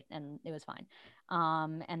that night and it was fine.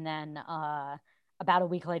 And then about a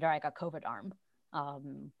week later, I got COVID arm,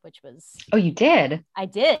 which was, Oh, you did. I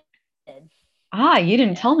did. Ah, you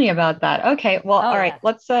didn't Yeah. tell me about that. Okay. Well, Oh, all right. yeah.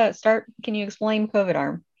 Let's start. Can you explain COVID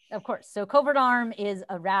arm? Of course. So, COVID arm is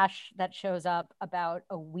a rash that shows up about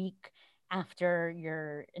a week after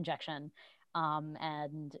your injection.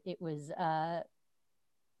 And it was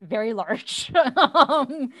very large.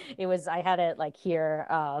 I had it like here.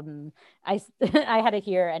 I had it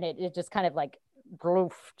here, and it just kind of like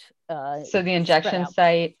groofed, So the spread injection out.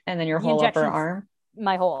 site and then your The whole upper injections, arm.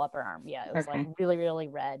 my whole upper arm. Yeah, it was like Okay. really, really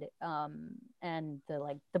red. And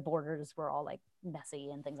the borders were all like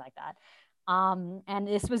messy and things like that. And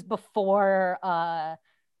this was before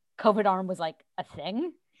COVID arm was like a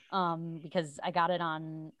thing. Because I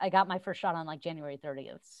got my first shot on like January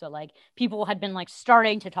 30th. So like people had been like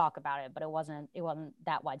starting to talk about it, but it wasn't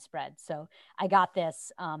that widespread. So I got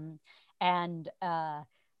this, and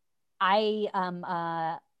I am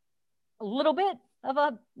a little bit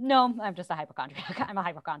No, I'm just a hypochondriac. I'm a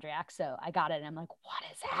hypochondriac, so I got it, and I'm like, what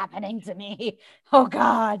is happening to me? Oh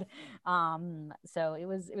God. So it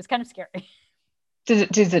was kind of scary.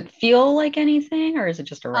 Does it feel like anything, or is it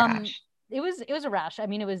just a Um, rash? it was a rash. I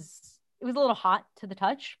mean, it was a little hot to the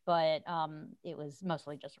touch, but it was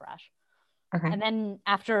mostly just a rash. Okay. And then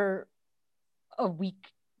after a week,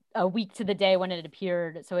 a week to the day when it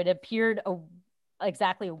appeared, so it appeared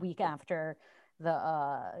exactly a week after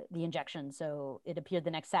the injection. So it appeared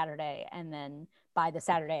the next Saturday, and then by the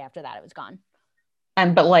Saturday after that, it was gone.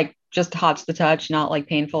 And but like just hot to the touch, not like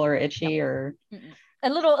painful or Nope. itchy or Mm-mm. A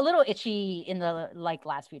little itchy in the like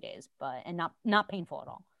last few days, but and not painful at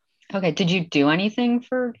all. okay. Did you do anything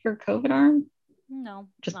for your COVID arm? No.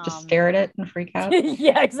 Just stare at it and freak out?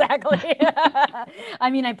 Yeah, exactly. I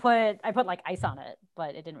mean, I put like ice on it,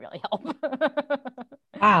 but it didn't really help.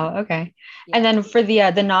 Wow, okay. And Yeah. then for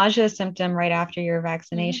the nausea symptom right after your Hmm.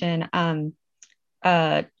 vaccination,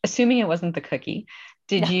 assuming it wasn't the cookie,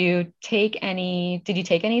 did you take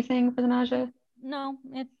anything for the nausea? No,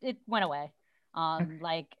 it went away. Okay.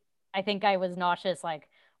 Like I think I was nauseous like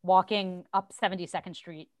walking up 72nd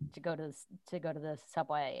Street to go to the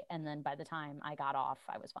subway, and then by the time I got off,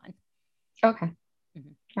 I was fine. Okay.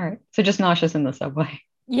 Mhm. All right. So just nauseous in the subway.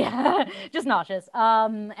 Yeah, just nauseous.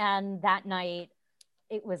 And that night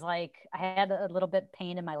it was like I had a little bit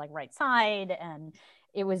pain in my like right side, and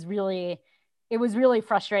it was really it was really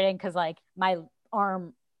frustrating because like my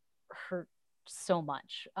arm hurt so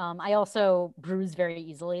much. I also bruise very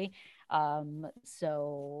easily.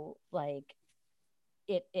 So like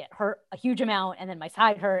it hurt a huge amount, and then my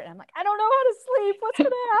side hurt, and I'm like, I don't know how to sleep. What's gonna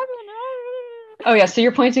Oh happen? yeah, so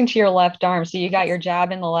you're pointing to your left arm. So you got Yes. your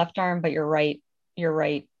jab in the left arm, but your right,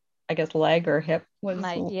 I guess leg or hip was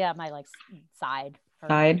My yeah, my like side hurt.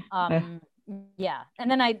 side. Yeah.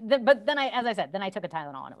 And then but then I, as I said, then I took a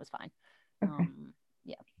Tylenol and it was fine. Okay.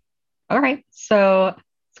 Yeah. All right. So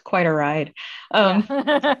it's quite a ride. Yeah.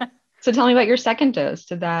 Um, so tell me about your second dose.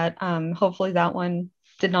 Did that hopefully that one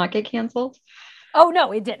did not get canceled? Oh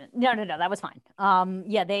no, it didn't. No, no, no, that was fine.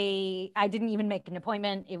 Yeah, I didn't even make an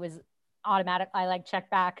appointment. It was automatic. I like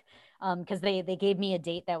checked back because they gave me a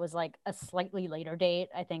date that was like a slightly later date.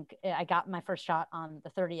 I think I got my first shot on the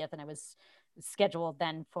 30th, and I was scheduled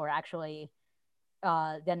then for actually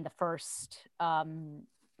then the first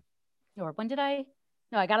or when did I?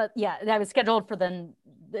 No, I got it. Yeah, I was scheduled for then.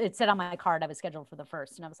 It said on my card I was scheduled for the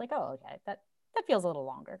first, and I was like, oh, okay, that feels a little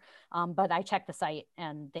longer. But I checked the site,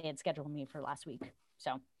 and they had scheduled me for last week.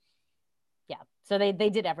 So yeah, so they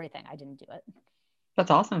did everything. I didn't do it.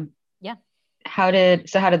 That's awesome. Yeah. How did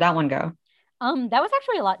that one go? That was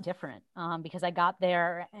actually a lot different because I got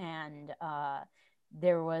there, and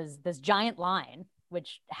there was this giant line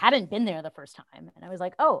which hadn't been there the first time, and I was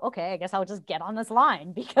like, oh, okay, I guess I'll just get on this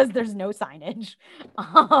line because there's no signage.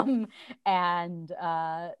 And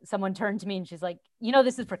someone turned to me and she's like,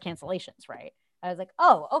 this is for cancellations, right? I was like,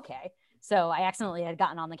 oh, okay. So I accidentally had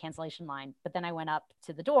gotten on the cancellation line, but then I went up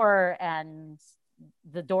to the door, and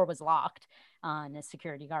the door was locked, and a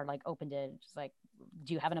security guard like opened it. She's like,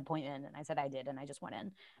 do you have an appointment? And I said I did, and I just went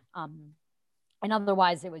in. Um, and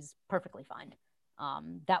otherwise, it was perfectly fine.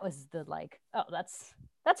 That was the like, oh,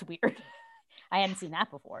 that's weird. I hadn't seen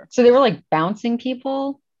that before. So they were like bouncing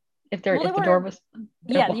people Well, they if the door were, was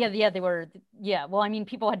yeah, yeah, yeah, they were, yeah. Well, I mean,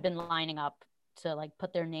 people had been lining up to like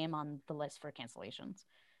put their name on the list for cancellations,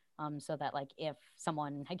 so that like if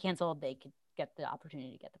someone had canceled, they could get the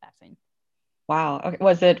opportunity to get the vaccine. wow. Okay.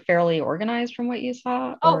 Was it fairly organized from what you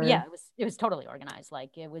saw Oh or yeah, it was totally organized.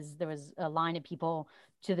 Like there was a line of people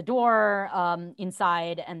to the door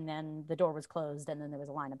inside, and then the door was closed, and then there was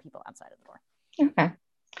a line of people outside of the door. okay.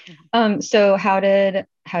 Mhm. So how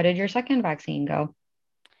did your second vaccine go?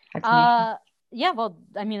 Vaccination. Uh yeah, well,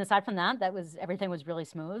 I mean, aside from that, everything was really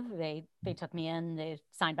smooth. They took me in, they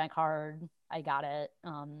signed my card, I got it,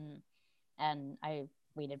 and I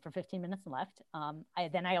waited for 15 minutes and left.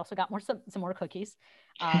 I also got some more cookies.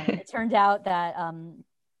 It turned out that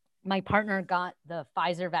my partner got the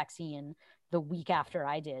Pfizer vaccine the week after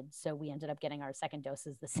I did, so we ended up getting our second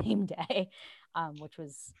doses the same day, which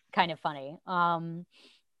was kind of funny.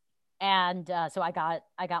 And so I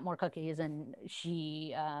got more cookies, and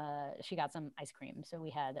she got some ice cream. So we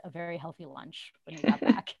had a very healthy lunch when we got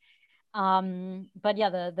back. But yeah,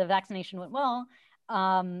 the vaccination went well.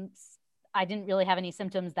 Um, I didn't really have any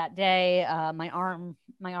symptoms that day. My arm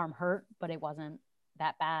hurt, but it wasn't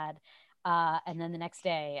that bad. And then the next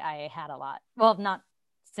day, I had a lot. Well, not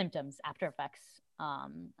symptoms, after effects.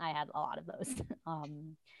 I had a lot of those.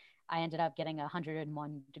 I ended up getting a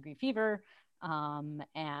 101-degree fever,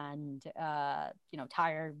 and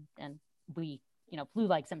tired and weak,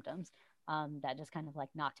 flu-like symptoms. that just kind of like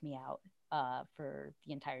knocked me out for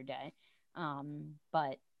the entire day.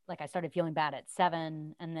 But like I started feeling bad at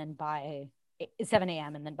 7 and then by 7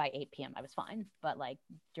 a.m. and then by 8 p.m. I was fine. But like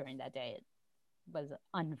during that day, it was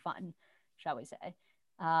unfun, shall we say.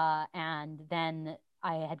 And then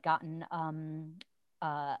I had gotten,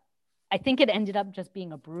 uh, I think it ended up just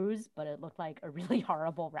being a bruise, but it looked like a really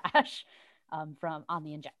horrible rash from on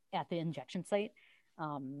the at the injection site.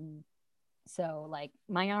 Um, so like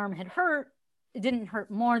my arm had hurt. It didn't hurt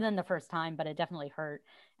more than the first time, but it definitely hurt.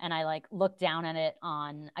 And I like looked down at it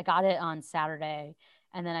on, I got it on Saturday,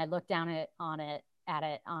 and then I looked down at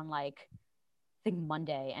it on like I think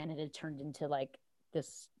Monday, and it had turned into like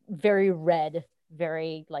this very red,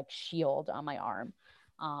 very like shield on my arm.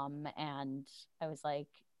 And I was like,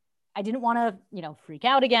 I didn't want to, freak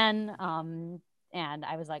out again. And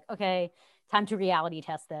I was like, okay, time to reality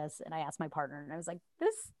test this. And I asked my partner, and I was like,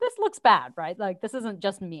 this looks bad, right? Like this isn't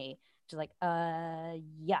just me. She's like,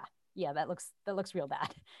 yeah, yeah, that looks real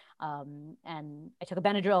bad. And I took a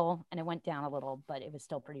Benadryl, and it went down a little, but it was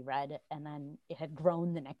still pretty red. And then it had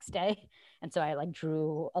grown the next day, and so I like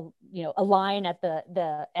drew a line at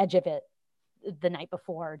the edge of it the night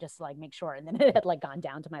before just to like make sure, and then it had like gone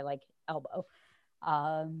down to my like elbow.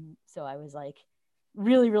 So I was like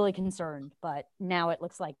really, really concerned, but now it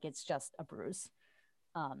looks like it's just a bruise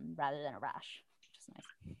rather than a rash, which is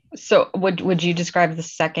nice. So would you describe the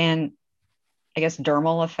second, I guess,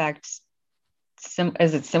 dermal effect?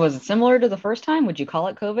 Was it similar to the first time? Would you call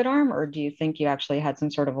it COVID arm, or do you think you actually had some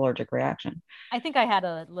sort of allergic reaction? I think I had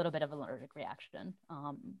a little bit of allergic reaction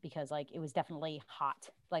because like it was definitely hot,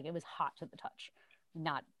 like it was hot to the touch,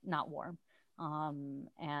 not warm.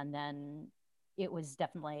 And then it was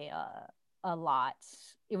definitely a lot.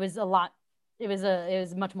 It was a lot. It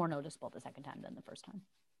was much more noticeable the second time than the first time.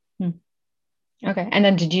 Hmm. Okay. And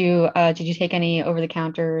then did you take any over the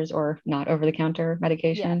counters or not over the counter Yeah,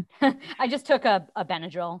 medication? I just took a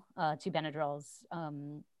Benadryl, 2 Benadryls,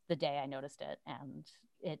 the day I noticed it, and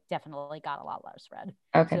it definitely got a lot less red.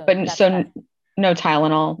 Okay. So But that's that. no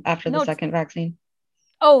Tylenol after the No, second vaccine?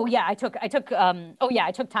 oh yeah, I took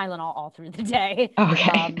Tylenol all through the day.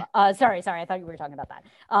 Okay. Sorry, I thought you were talking about that.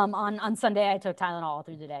 On Sunday I took Tylenol all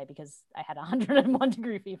through the day because I had a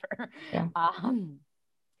 101-degree fever. Yeah. Um,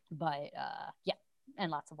 but yeah,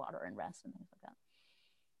 and lots of water and rest and things like that.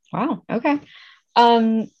 Wow. Okay.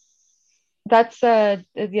 Um, that's yeah,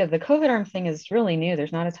 the COVID arm thing is really new.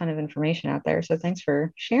 There's not a ton of information out there. So thanks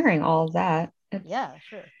for sharing all of that. It's Yeah,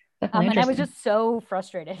 sure. definitely And I was interesting. just so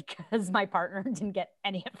frustrated because my partner didn't get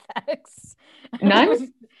any effects. It None? was,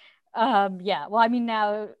 yeah. Well, I mean,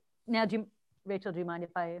 now, Rachel, do you mind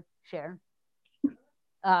if I share?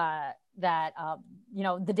 That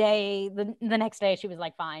the next day she was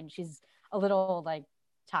like fine. She's a little like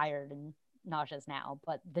tired and nauseous now,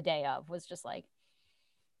 but the day of was just like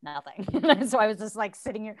nothing. So I was just like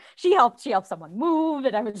sitting here. She helped someone move,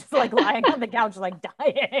 and I was just like lying on the couch like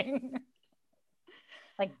dying.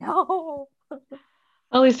 Like no.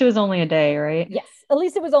 At least it was only a day, right? Yes, at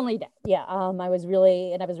least it was only a day. Yeah. I was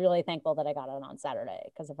really thankful that I got it on Saturday,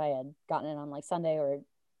 because if I had gotten it on like Sunday or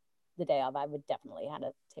the day of, I would definitely had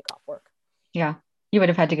to take off work. Yeah. You would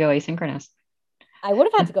have had to go asynchronous. I would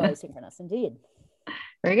have had to go asynchronous, indeed.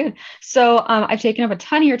 Very good. So I've taken up a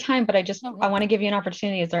ton of your time, but I Okay. want to give you an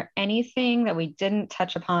opportunity. Is there anything that we didn't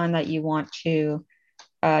touch upon that you want to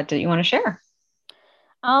share?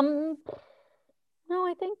 Um, no,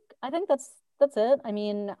 I think that's it. I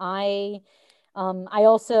mean, I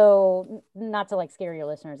also, not to like scare your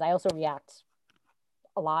listeners, I also react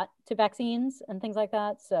a lot to vaccines and things like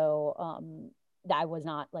that. So I was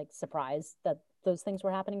not like surprised that those things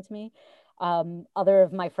were happening to me. Other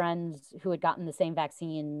of my friends who had gotten the same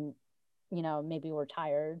vaccine, maybe were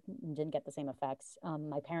tired and didn't get the same effects.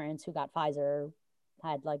 My parents who got Pfizer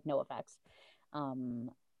had like no effects. Um,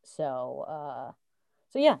 so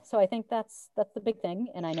yeah, so I think that's the big thing,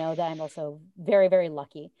 and I know that I'm also very, very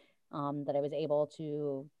lucky that I was able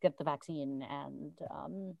to get the vaccine, and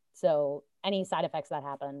so any side effects that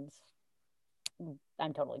happened,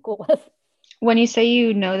 I'm totally cool with. When you say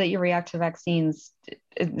you know that you react to vaccines,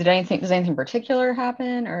 does anything particular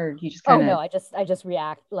happen, or you just Oh kind no, of? I just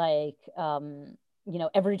react like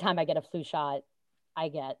every time I get a flu shot, I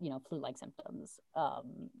get flu-like symptoms.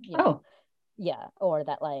 Oh, Yeah, or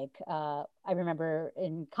that like I remember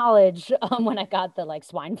in college when I got the like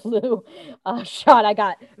swine flu shot, I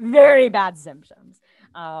got very bad symptoms.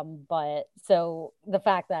 But so the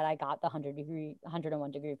fact that I got the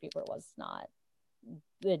 101-degree fever was not,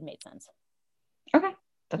 it made sense. okay.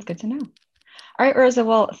 That's good to know. All right, Rosa.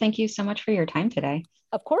 Well, thank you so much for your time today.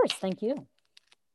 Of course, thank you.